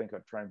 like I think I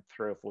trained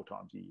 3 or 4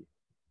 times a year.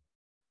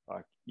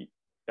 Like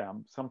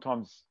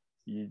sometimes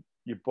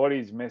your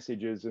body's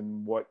messages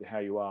and how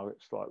you are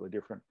slightly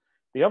different.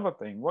 The other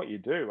thing, what you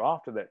do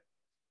after that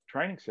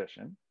training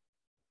session,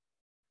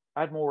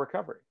 add more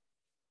recovery.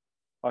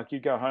 Like you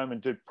go home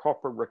and do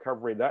proper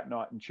recovery that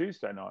night and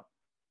Tuesday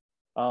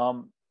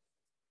night.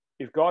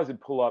 If guys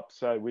would pull up,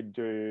 so we'd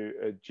do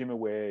a gym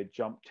aware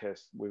jump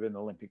test within the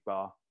Olympic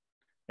bar.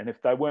 And if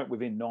they weren't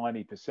within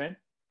 90%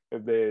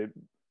 of their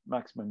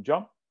maximum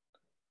jump,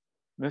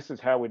 this is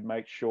how we'd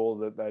make sure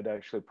that they'd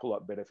actually pull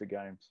up better for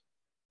games.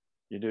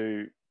 You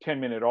do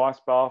 10-minute ice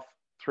bath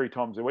 3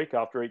 times a week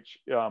after each,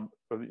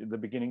 the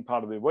beginning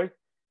part of the week.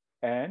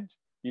 And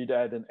you'd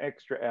add an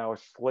extra hour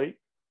sleep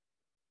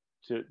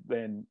to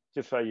then,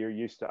 just say you're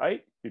used to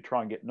 8, you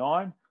try and get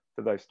 9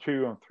 for those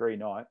 2 and 3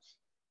 nights.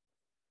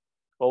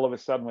 All of a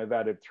sudden, we've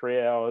added 3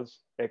 hours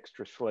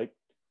extra sleep,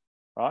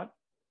 right?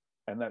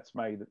 And that's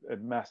made a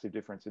massive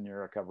difference in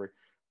your recovery.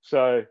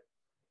 So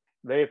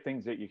they're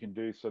things that you can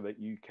do so that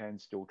you can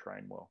still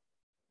train well.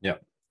 Yeah.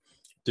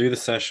 Do the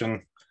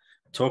session,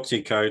 talk to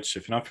your coach.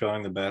 If you're not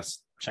feeling the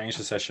best, change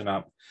the session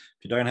up.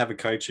 If you don't have a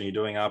coach and you're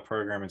doing our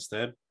program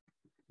instead,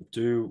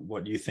 do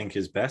what you think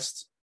is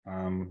best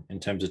in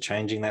terms of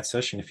changing that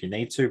session if you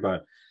need to.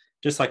 But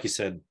just like you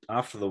said,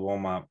 after the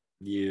warm-up,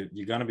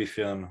 you're going to be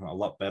feeling a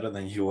lot better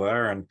than you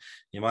were, and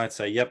you might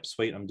say, yep,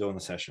 sweet, I'm doing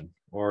the session.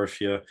 Or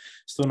if you're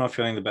still not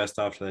feeling the best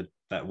after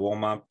that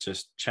warm-up,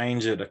 just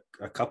change it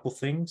a couple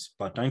things,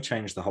 but don't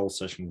change the whole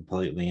session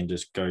completely and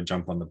just go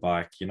jump on the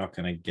bike. You're not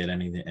going to get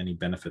any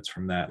benefits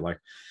from that. Like,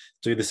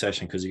 do the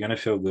session because you're going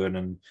to feel good,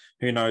 and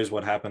who knows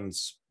what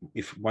happens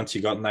if once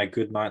you gotten that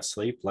good night's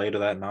sleep later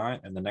that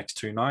night and the next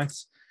 2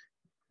 nights,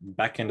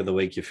 back end of the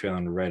week, you're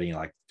feeling ready.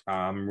 Like,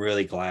 I'm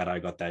really glad I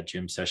got that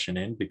gym session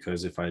in,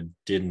 because if I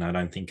didn't, I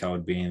don't think I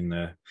would be in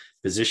the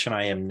position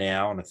I am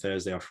now on a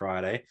Thursday or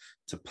Friday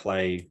to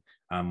play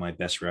my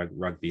best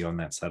rugby on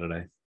that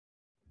Saturday.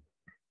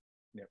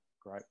 Yep,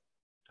 great.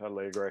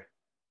 Totally agree.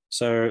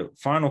 So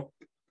final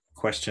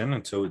question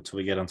until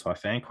we get onto our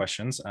fan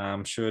questions.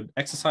 Should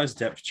exercise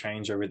depth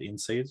change over the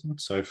in-season?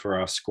 So for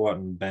our squat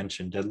and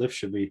bench and deadlift,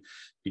 should we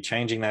be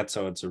changing that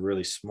so it's a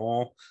really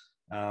small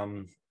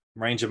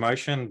range of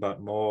motion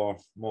but more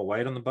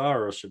weight on the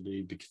bar, or should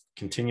we be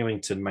continuing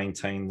to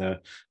maintain the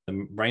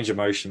range of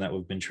motion that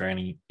we've been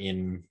training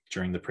in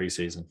during the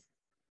preseason?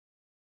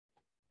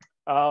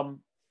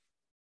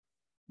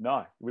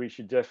 No, we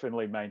should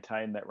definitely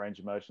maintain that range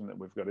of motion that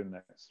we've got in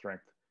that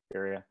strength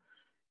area.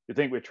 You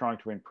think we're trying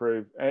to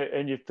improve,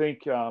 and you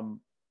think a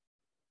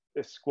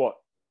squat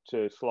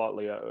to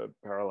slightly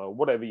parallel,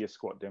 whatever your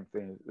squat depth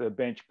is, a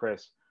bench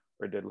press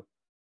or a deadlift,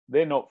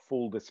 they're not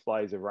full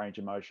displays of range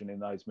of motion in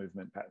those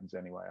movement patterns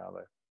anyway, are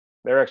they?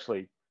 They're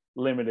actually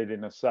limited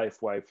in a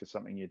safe way for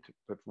something you to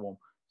perform.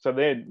 So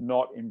they're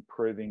not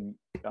improving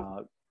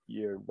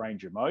your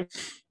range of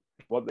motion.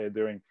 What they're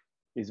doing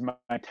is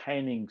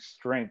maintaining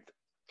strength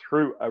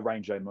through a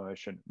range of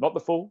motion, not the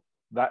full,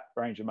 that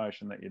range of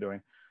motion that you're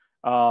doing.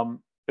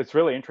 It's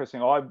really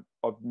interesting.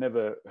 I've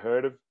never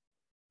heard of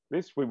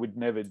this. We would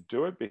never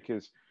do it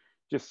because,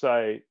 just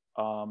say,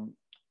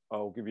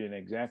 I'll give you an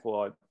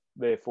example.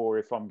 Therefore,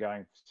 if I'm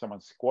going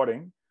someone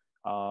squatting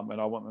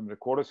and I want them to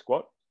quarter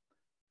squat,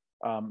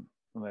 and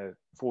the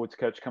forwards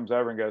coach comes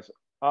over and goes,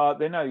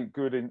 they're no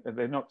good and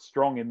they're not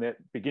strong in that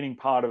beginning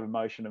part of a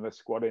motion of a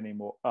squat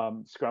anymore,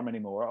 scrum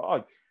anymore.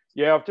 Oh,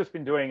 yeah, I've just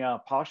been doing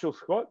partial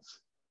squats.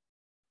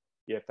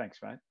 Yeah, thanks,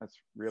 mate. That's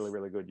really,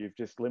 really good. You've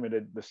just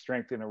limited the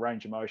strength in a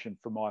range of motion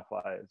for my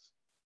players.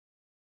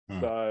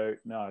 So,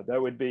 no,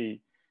 that would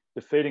be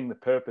defeating the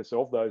purpose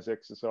of those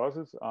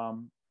exercises.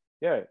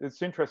 Yeah,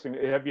 it's interesting.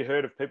 Have you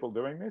heard of people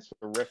doing this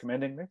or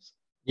recommending this?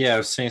 Yeah,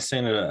 I've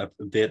seen it a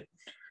bit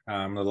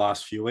the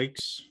last few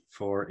weeks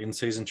for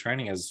in-season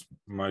training, as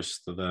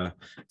most of the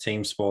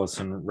team sports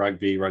and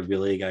rugby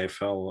league,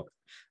 AFL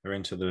are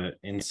into the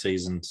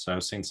in-season. So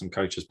I've seen some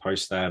coaches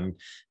post that, and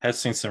have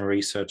seen some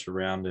research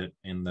around it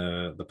in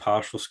the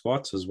partial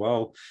squats as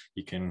well.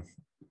 You can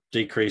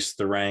decrease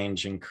the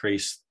range,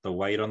 increase the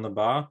weight on the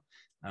bar.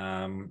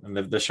 And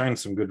they're showing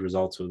some good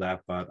results with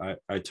that, but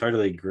I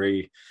totally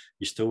agree.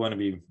 You still want to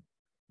be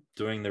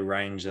doing the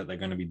range that they're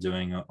going to be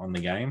doing on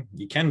the game.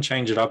 You can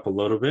change it up a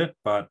little bit,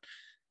 but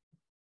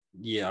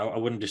yeah, I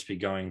wouldn't just be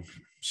going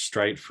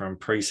straight from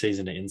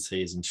preseason to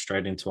in-season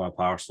straight into our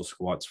partial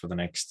squats for the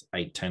next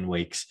 8-10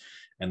 weeks.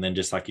 And then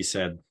just like you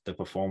said, the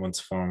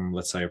performance from,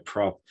 let's say, a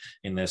prop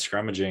in their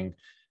scrummaging,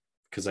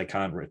 because they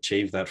can't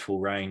achieve that full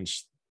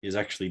range, is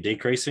actually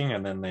decreasing.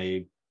 And then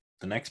the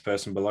next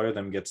person below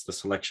them gets the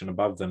selection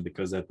above them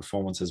because their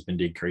performance has been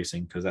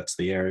decreasing, because that's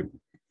the area.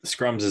 The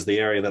scrums is the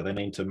area that they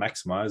need to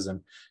maximize, and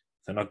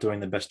if they're not doing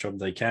the best job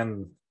they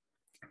can,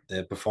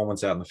 their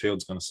performance out in the field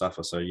is going to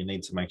suffer. So you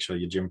need to make sure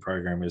your gym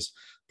program is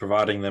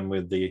providing them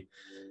with the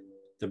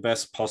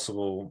best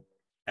possible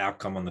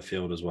outcome on the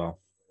field as well.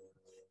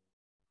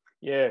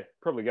 Yeah,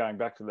 probably going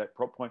back to that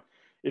prop point.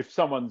 If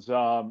someone's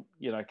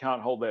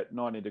can't hold that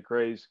 90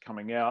 degrees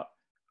coming out,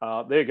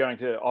 they're going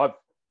to.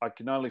 I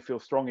can only feel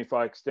strong if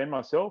I extend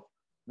myself.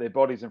 Their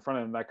body's in front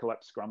of them, they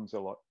collapse scrums a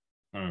lot.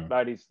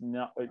 That is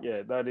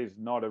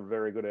not a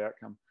very good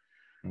outcome.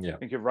 Yeah.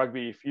 Think of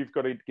rugby. If you've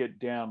got to get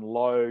down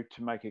low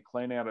to make a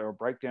clean out or a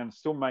breakdown,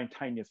 still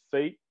maintain your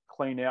feet,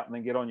 clean out, and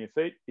then get on your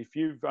feet. If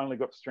you've only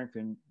got strength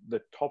in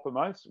the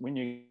toppermost, when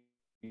you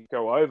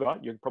go over,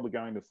 you're probably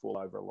going to fall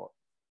over a lot.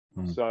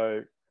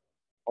 So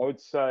I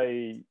would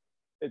say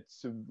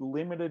it's a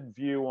limited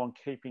view on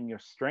keeping your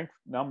strength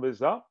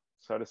numbers up,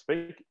 so to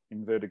speak,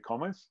 inverted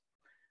commas,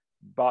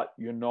 but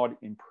you're not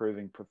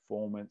improving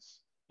performance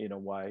in a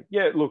way.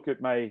 Yeah, look,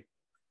 it may,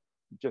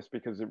 just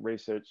because the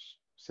research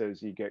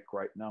says you get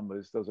great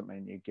numbers doesn't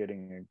mean you're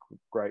getting a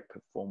great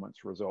performance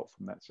result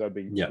from that. So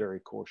be very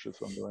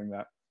cautious on doing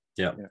that.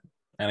 Yeah.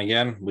 And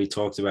again, we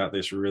talked about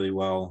this really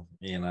well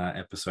in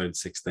episode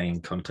 16,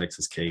 context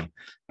is key.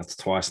 That's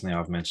twice now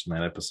I've mentioned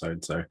that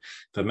episode. So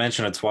if I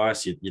mention it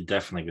twice, you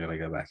definitely got to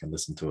go back and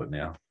listen to it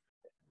now.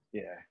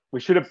 Yeah. We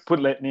should have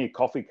put it near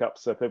coffee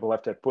cups so people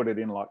have to put it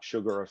in like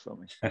sugar or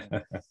something.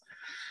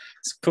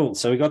 It's cool.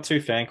 So we got 2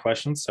 fan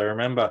questions. So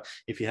remember,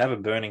 if you have a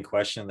burning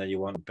question that you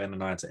want Ben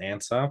and I to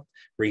answer,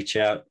 reach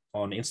out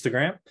on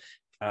Instagram.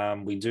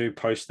 We do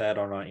post that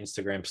on our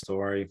Instagram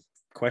story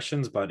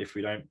questions, but if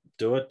we don't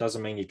do it,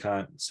 doesn't mean you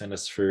can't send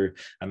us through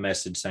a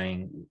message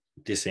saying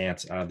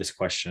this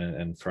question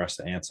and for us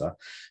to answer.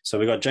 So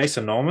we got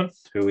Jason Norman,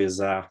 who is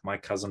my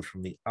cousin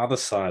from the other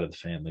side of the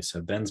family.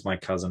 So Ben's my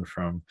cousin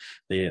from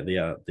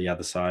the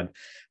other side.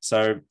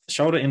 So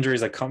shoulder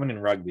injuries are common in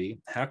rugby.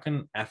 How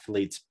can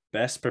athletes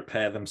best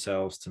prepare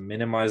themselves to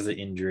minimize the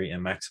injury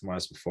and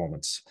maximize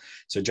performance?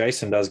 So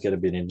Jason does get a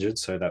bit injured,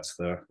 so that's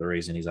the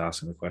reason he's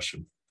asking the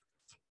question.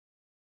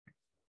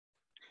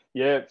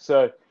 Yeah,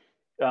 so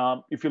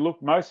if you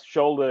look, most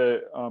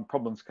shoulder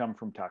problems come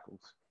from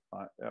tackles.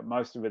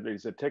 Most of it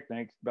is a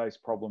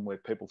technique-based problem where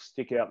people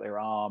stick out their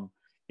arm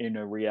in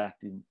a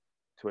reacting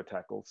to a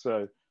tackle.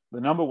 So the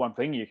number one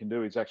thing you can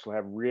do is actually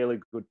have really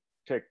good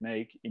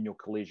technique in your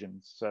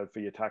collisions, so for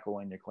your tackle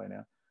and your clean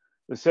out.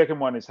 The second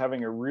one is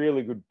having a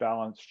really good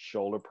balanced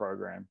shoulder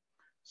program.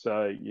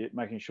 So you're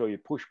making sure your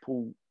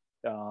push-pull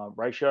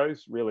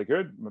ratios really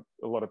good.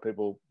 A lot of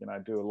people,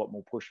 do a lot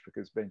more push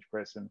because bench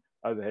press and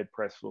overhead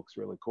press looks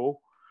really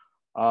cool.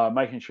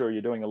 Making sure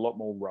you're doing a lot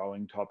more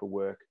rowing type of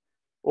work.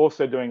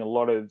 Also doing a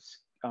lot of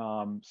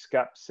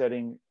scap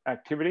setting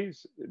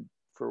activities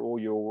for all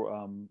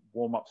your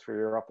warm-ups for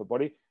your upper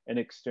body and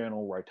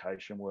external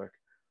rotation work.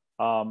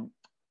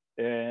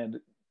 And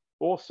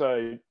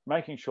also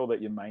making sure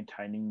that you're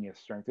maintaining your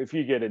strength. If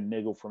you get a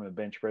niggle from a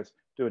bench press,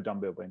 do a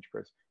dumbbell bench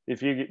press.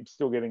 If you're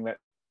still getting that,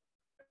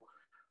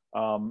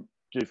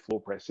 do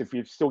floor press. If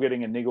you're still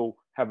getting a niggle,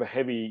 have a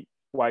heavy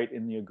weight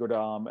in your good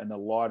arm and a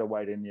lighter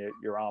weight in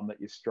your arm that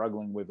you're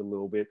struggling with a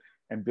little bit,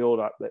 and build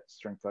up that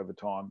strength over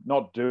time.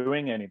 Not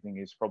doing anything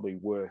is probably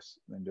worse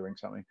than doing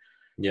something.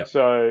 Yeah.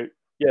 So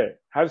yeah,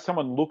 have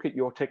someone look at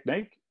your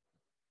technique,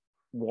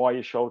 why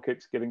your shoulder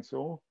keeps getting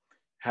sore.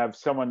 Have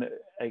someone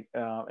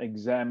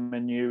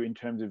examine you in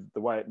terms of the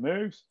way it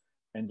moves,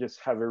 and just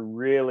have a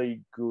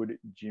really good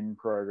gym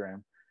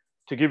program.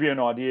 To give you an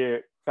idea,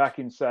 back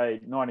in say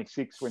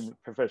 96, when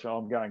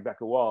I'm going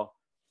back a while,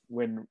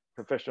 when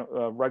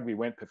professional rugby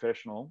went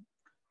professional,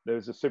 there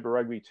was a Super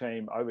Rugby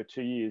team over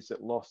 2 years that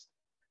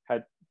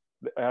had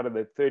out of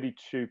the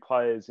 32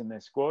 players in their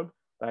squad,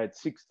 they had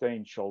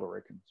 16 shoulder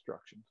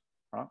reconstructions,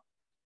 right?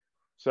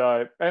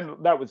 So,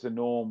 and that was the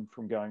norm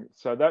from going.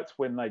 So that's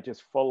when they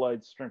just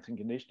followed strength and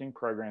conditioning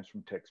programs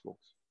from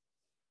textbooks.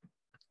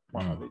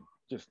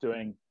 Just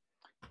doing,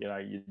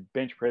 you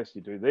bench press,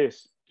 you do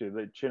this, do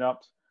the chin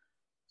ups.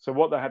 So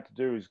what they had to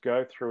do is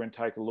go through and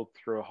take a look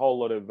through a whole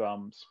lot of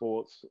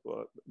sports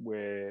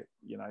where,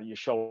 your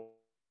shoulder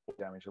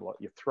damage a lot.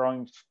 Your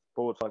throwing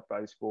sports like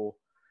baseball,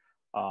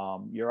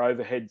 your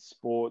overhead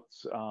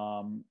sports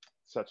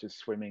such as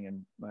swimming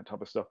and that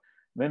type of stuff.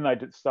 And then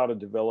they started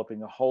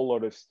developing a whole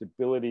lot of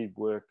stability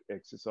work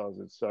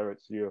exercises. So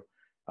it's your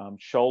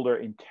shoulder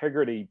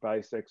integrity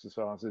based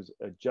exercises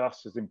are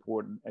just as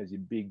important as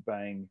your big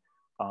bang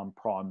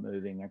prime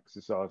moving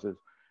exercises.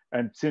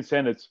 And since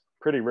then, it's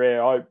pretty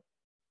rare. I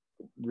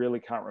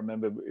really can't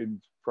remember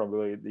in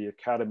probably the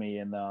academy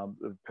and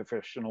the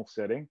professional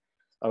setting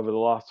over the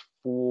last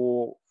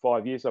 4 or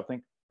 5 years, I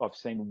think I've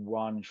seen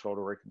one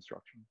shoulder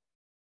reconstruction.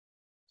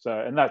 So,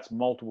 and that's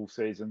multiple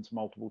seasons,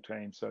 multiple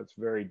teams. So it's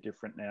very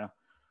different now.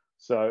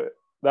 So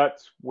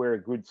that's where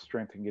a good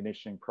strength and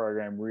conditioning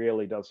program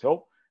really does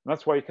help. And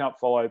that's why you can't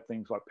follow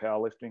things like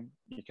powerlifting.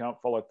 You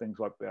can't follow things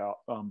like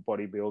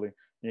bodybuilding.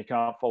 You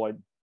can't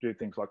do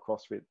things like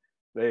CrossFit.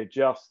 They're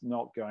just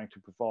not going to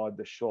provide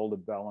the shoulder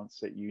balance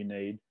that you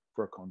need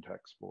for a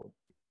contact sport.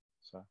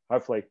 So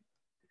hopefully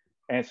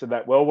answered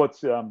that well.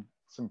 What's some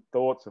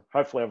thoughts?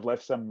 Hopefully I've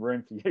left some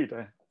room for you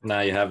to.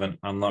 No, you haven't.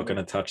 I'm not going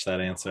to touch that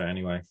answer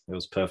anyway. It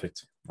was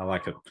perfect. I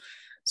like it.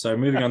 So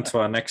moving on to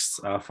our next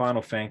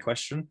final fan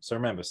question. So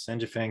remember, send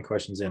your fan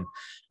questions in.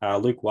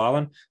 Luke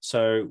Weiland.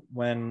 So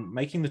when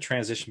making the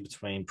transition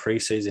between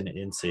preseason and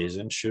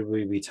in-season, should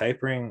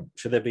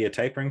there be a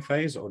tapering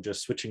phase, or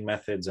just switching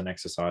methods and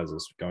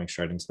exercises going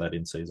straight into that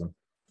in-season?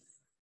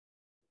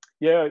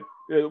 Yeah,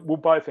 we'll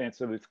both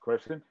answer this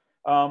question.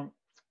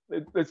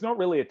 It's not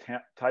really a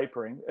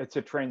tapering. It's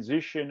a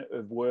transition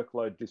of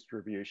workload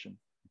distribution.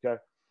 Okay.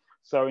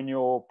 So in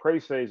your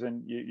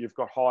preseason, you've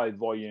got high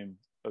volume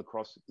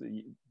across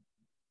the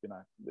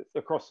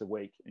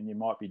week, and you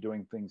might be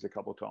doing things a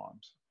couple of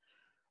times.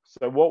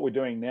 So what we're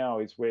doing now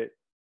is we're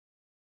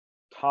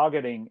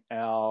targeting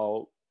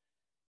so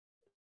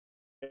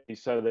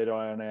that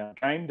on our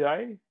game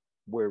day,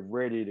 we're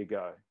ready to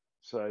go.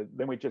 So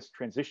then we're just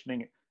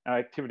transitioning our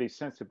activities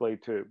sensibly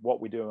to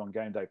what we do on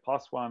game day: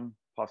 +1,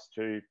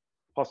 +2,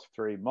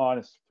 +3,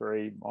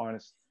 -3,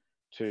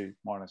 -2,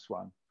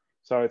 -1.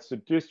 So it's a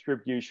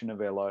distribution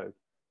of our load.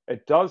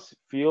 It does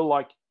feel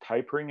like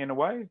tapering in a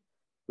way,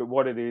 but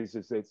what it is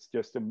it's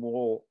just a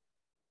more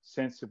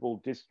sensible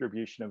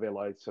distribution of our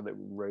load so that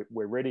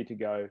we're ready to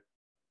go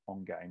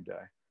on game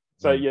day.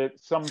 So yeah,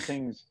 some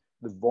things,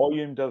 the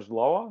volume does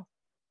lower,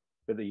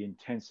 but the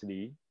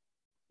intensity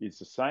is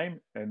the same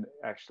and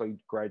actually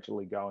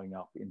gradually going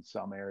up in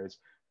some areas.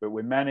 But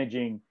we're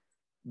managing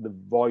the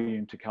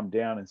volume to come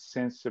down and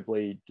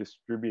sensibly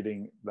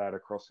distributing that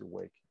across the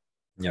week.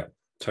 Yeah.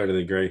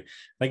 Totally agree. I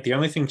think the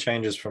only thing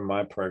changes from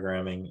my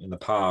programming in the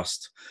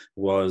past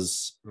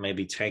was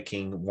maybe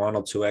taking one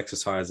or two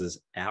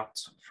exercises out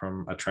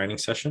from a training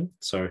session.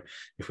 So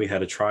if we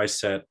had a try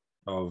set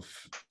of,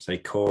 say,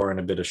 core and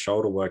a bit of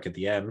shoulder work at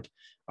the end,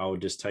 I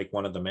would just take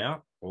one of them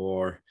out.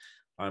 Or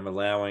I'm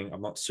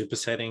not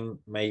supersetting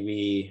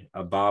maybe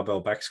a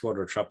barbell back squat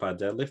or a trap bar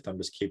deadlift. I'm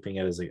just keeping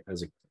it as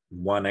a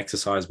one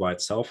exercise by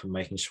itself and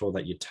making sure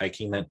that you're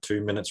taking that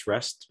 2 minutes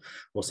rest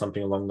or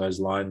something along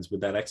those lines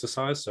with that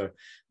exercise. So I'm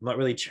not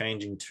really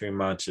changing too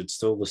much. It's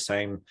still the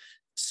same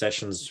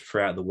sessions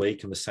throughout the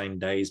week and the same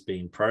days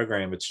being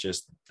programmed. It's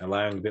just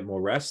allowing a bit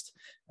more rest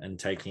and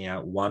taking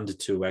out 1 to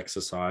 2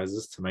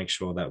 exercises to make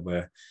sure that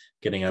we're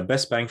getting our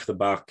best bang for the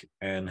buck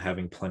and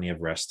having plenty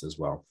of rest as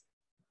well.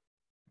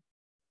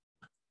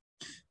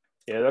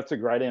 Yeah, that's a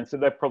great answer.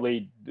 That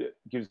probably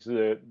gives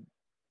the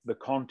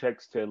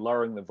context to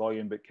lowering the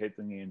volume but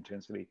keeping the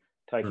intensity,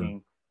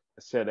 taking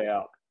a set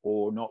out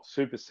or not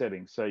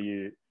supersetting. So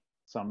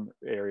some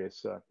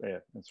areas, yeah,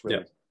 it's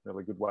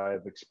really good way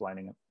of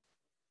explaining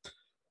it.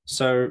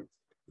 So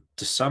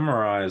to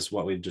summarize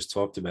what we've just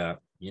talked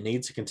about, you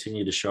need to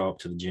continue to show up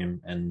to the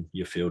gym and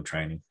your field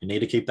training. You need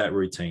to keep that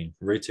routine.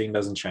 Routine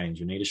doesn't change.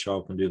 You need to show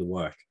up and do the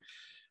work.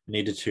 You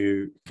need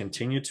to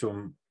continue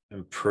to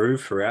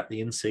improve throughout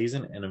the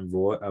in-season and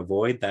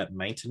avoid that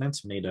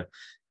maintenance. We need to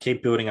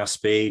keep building our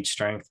speed,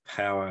 strength,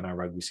 power, and our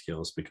rugby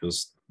skills,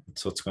 because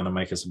it's what's going to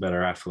make us a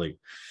better athlete.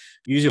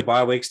 Use your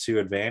bye weeks to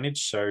your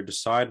advantage. So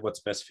decide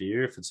what's best for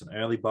you. If it's an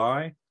early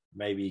bye,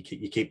 maybe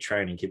you keep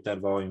training, keep that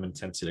volume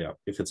intensity up.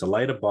 If it's a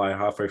later bye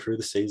halfway through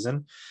the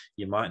season,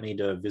 you might need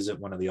to visit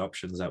one of the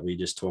options that we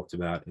just talked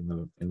about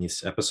in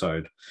this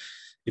episode.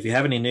 If you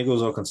have any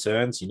niggles or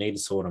concerns, you need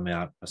to sort them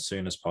out as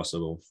soon as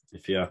possible.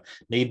 If you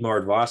need more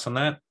advice on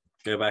that,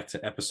 go back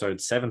to episode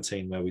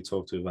 17 where we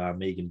talked with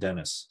Megan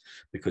Dennis,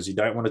 because you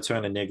don't want to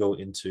turn a niggle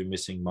into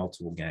missing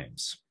multiple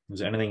games.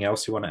 Is there anything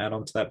else you want to add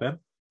on to that, Ben?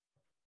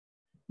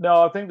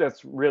 No, I think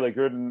that's really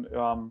good. And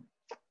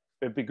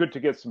it'd be good to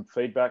get some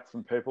feedback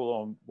from people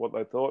on what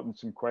they thought and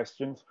some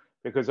questions,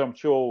 because I'm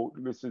sure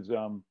this is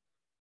some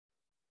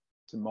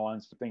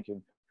minds to think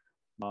and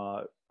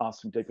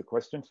ask some deeper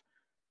questions.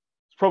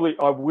 It's probably,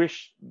 I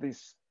wish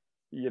this,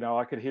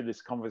 I could hear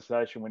this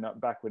conversation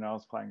back when I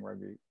was playing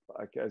rugby.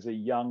 Like, as a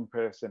young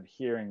person,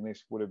 hearing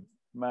this would have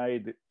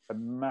made a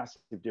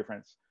massive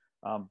difference.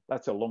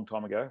 That's a long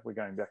time ago. We're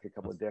going back a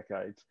couple of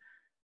decades.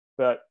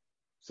 But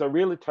so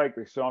really take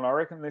this on. I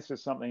reckon this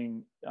is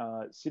something,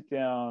 sit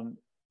down,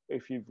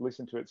 if you've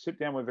listened to it, sit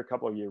down with a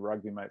couple of your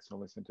rugby mates and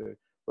listen to,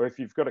 or if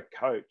you've got a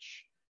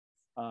coach,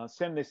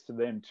 send this to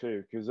them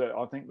too, because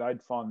I think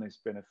they'd find this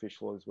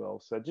beneficial as well.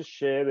 So just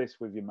share this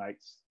with your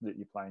mates that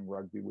you're playing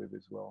rugby with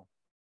as well.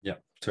 Yeah,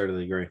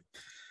 totally agree.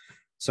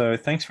 So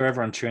thanks for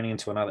everyone tuning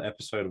into another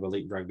episode of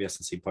Elite Rugby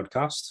SandC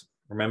podcast.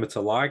 Remember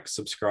to like,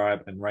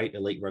 subscribe, and rate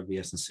Elite Rugby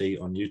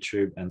SandC on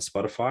YouTube and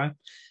Spotify,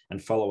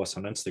 and follow us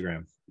on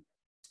Instagram.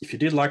 If you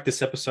did like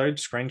this episode,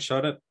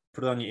 screenshot it,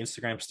 put it on your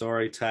Instagram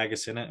story, tag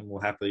us in it, and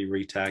we'll happily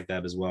retag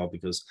that as well,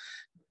 because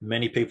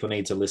many people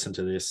need to listen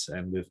to this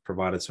and we've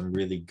provided some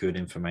really good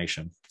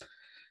information.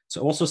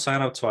 So also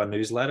sign up to our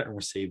newsletter and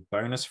receive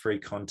bonus free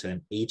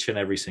content each and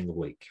every single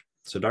week.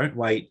 So don't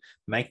wait,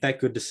 make that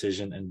good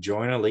decision and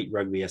join Elite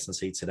Rugby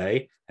SandC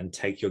today and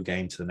take your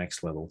game to the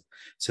next level.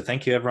 So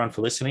thank you everyone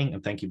for listening,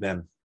 and thank you,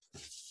 Ben.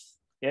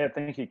 Yeah,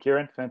 thank you,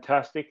 Kieren.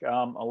 Fantastic.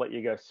 I'll let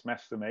you go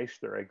smash some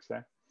Easter eggs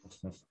there.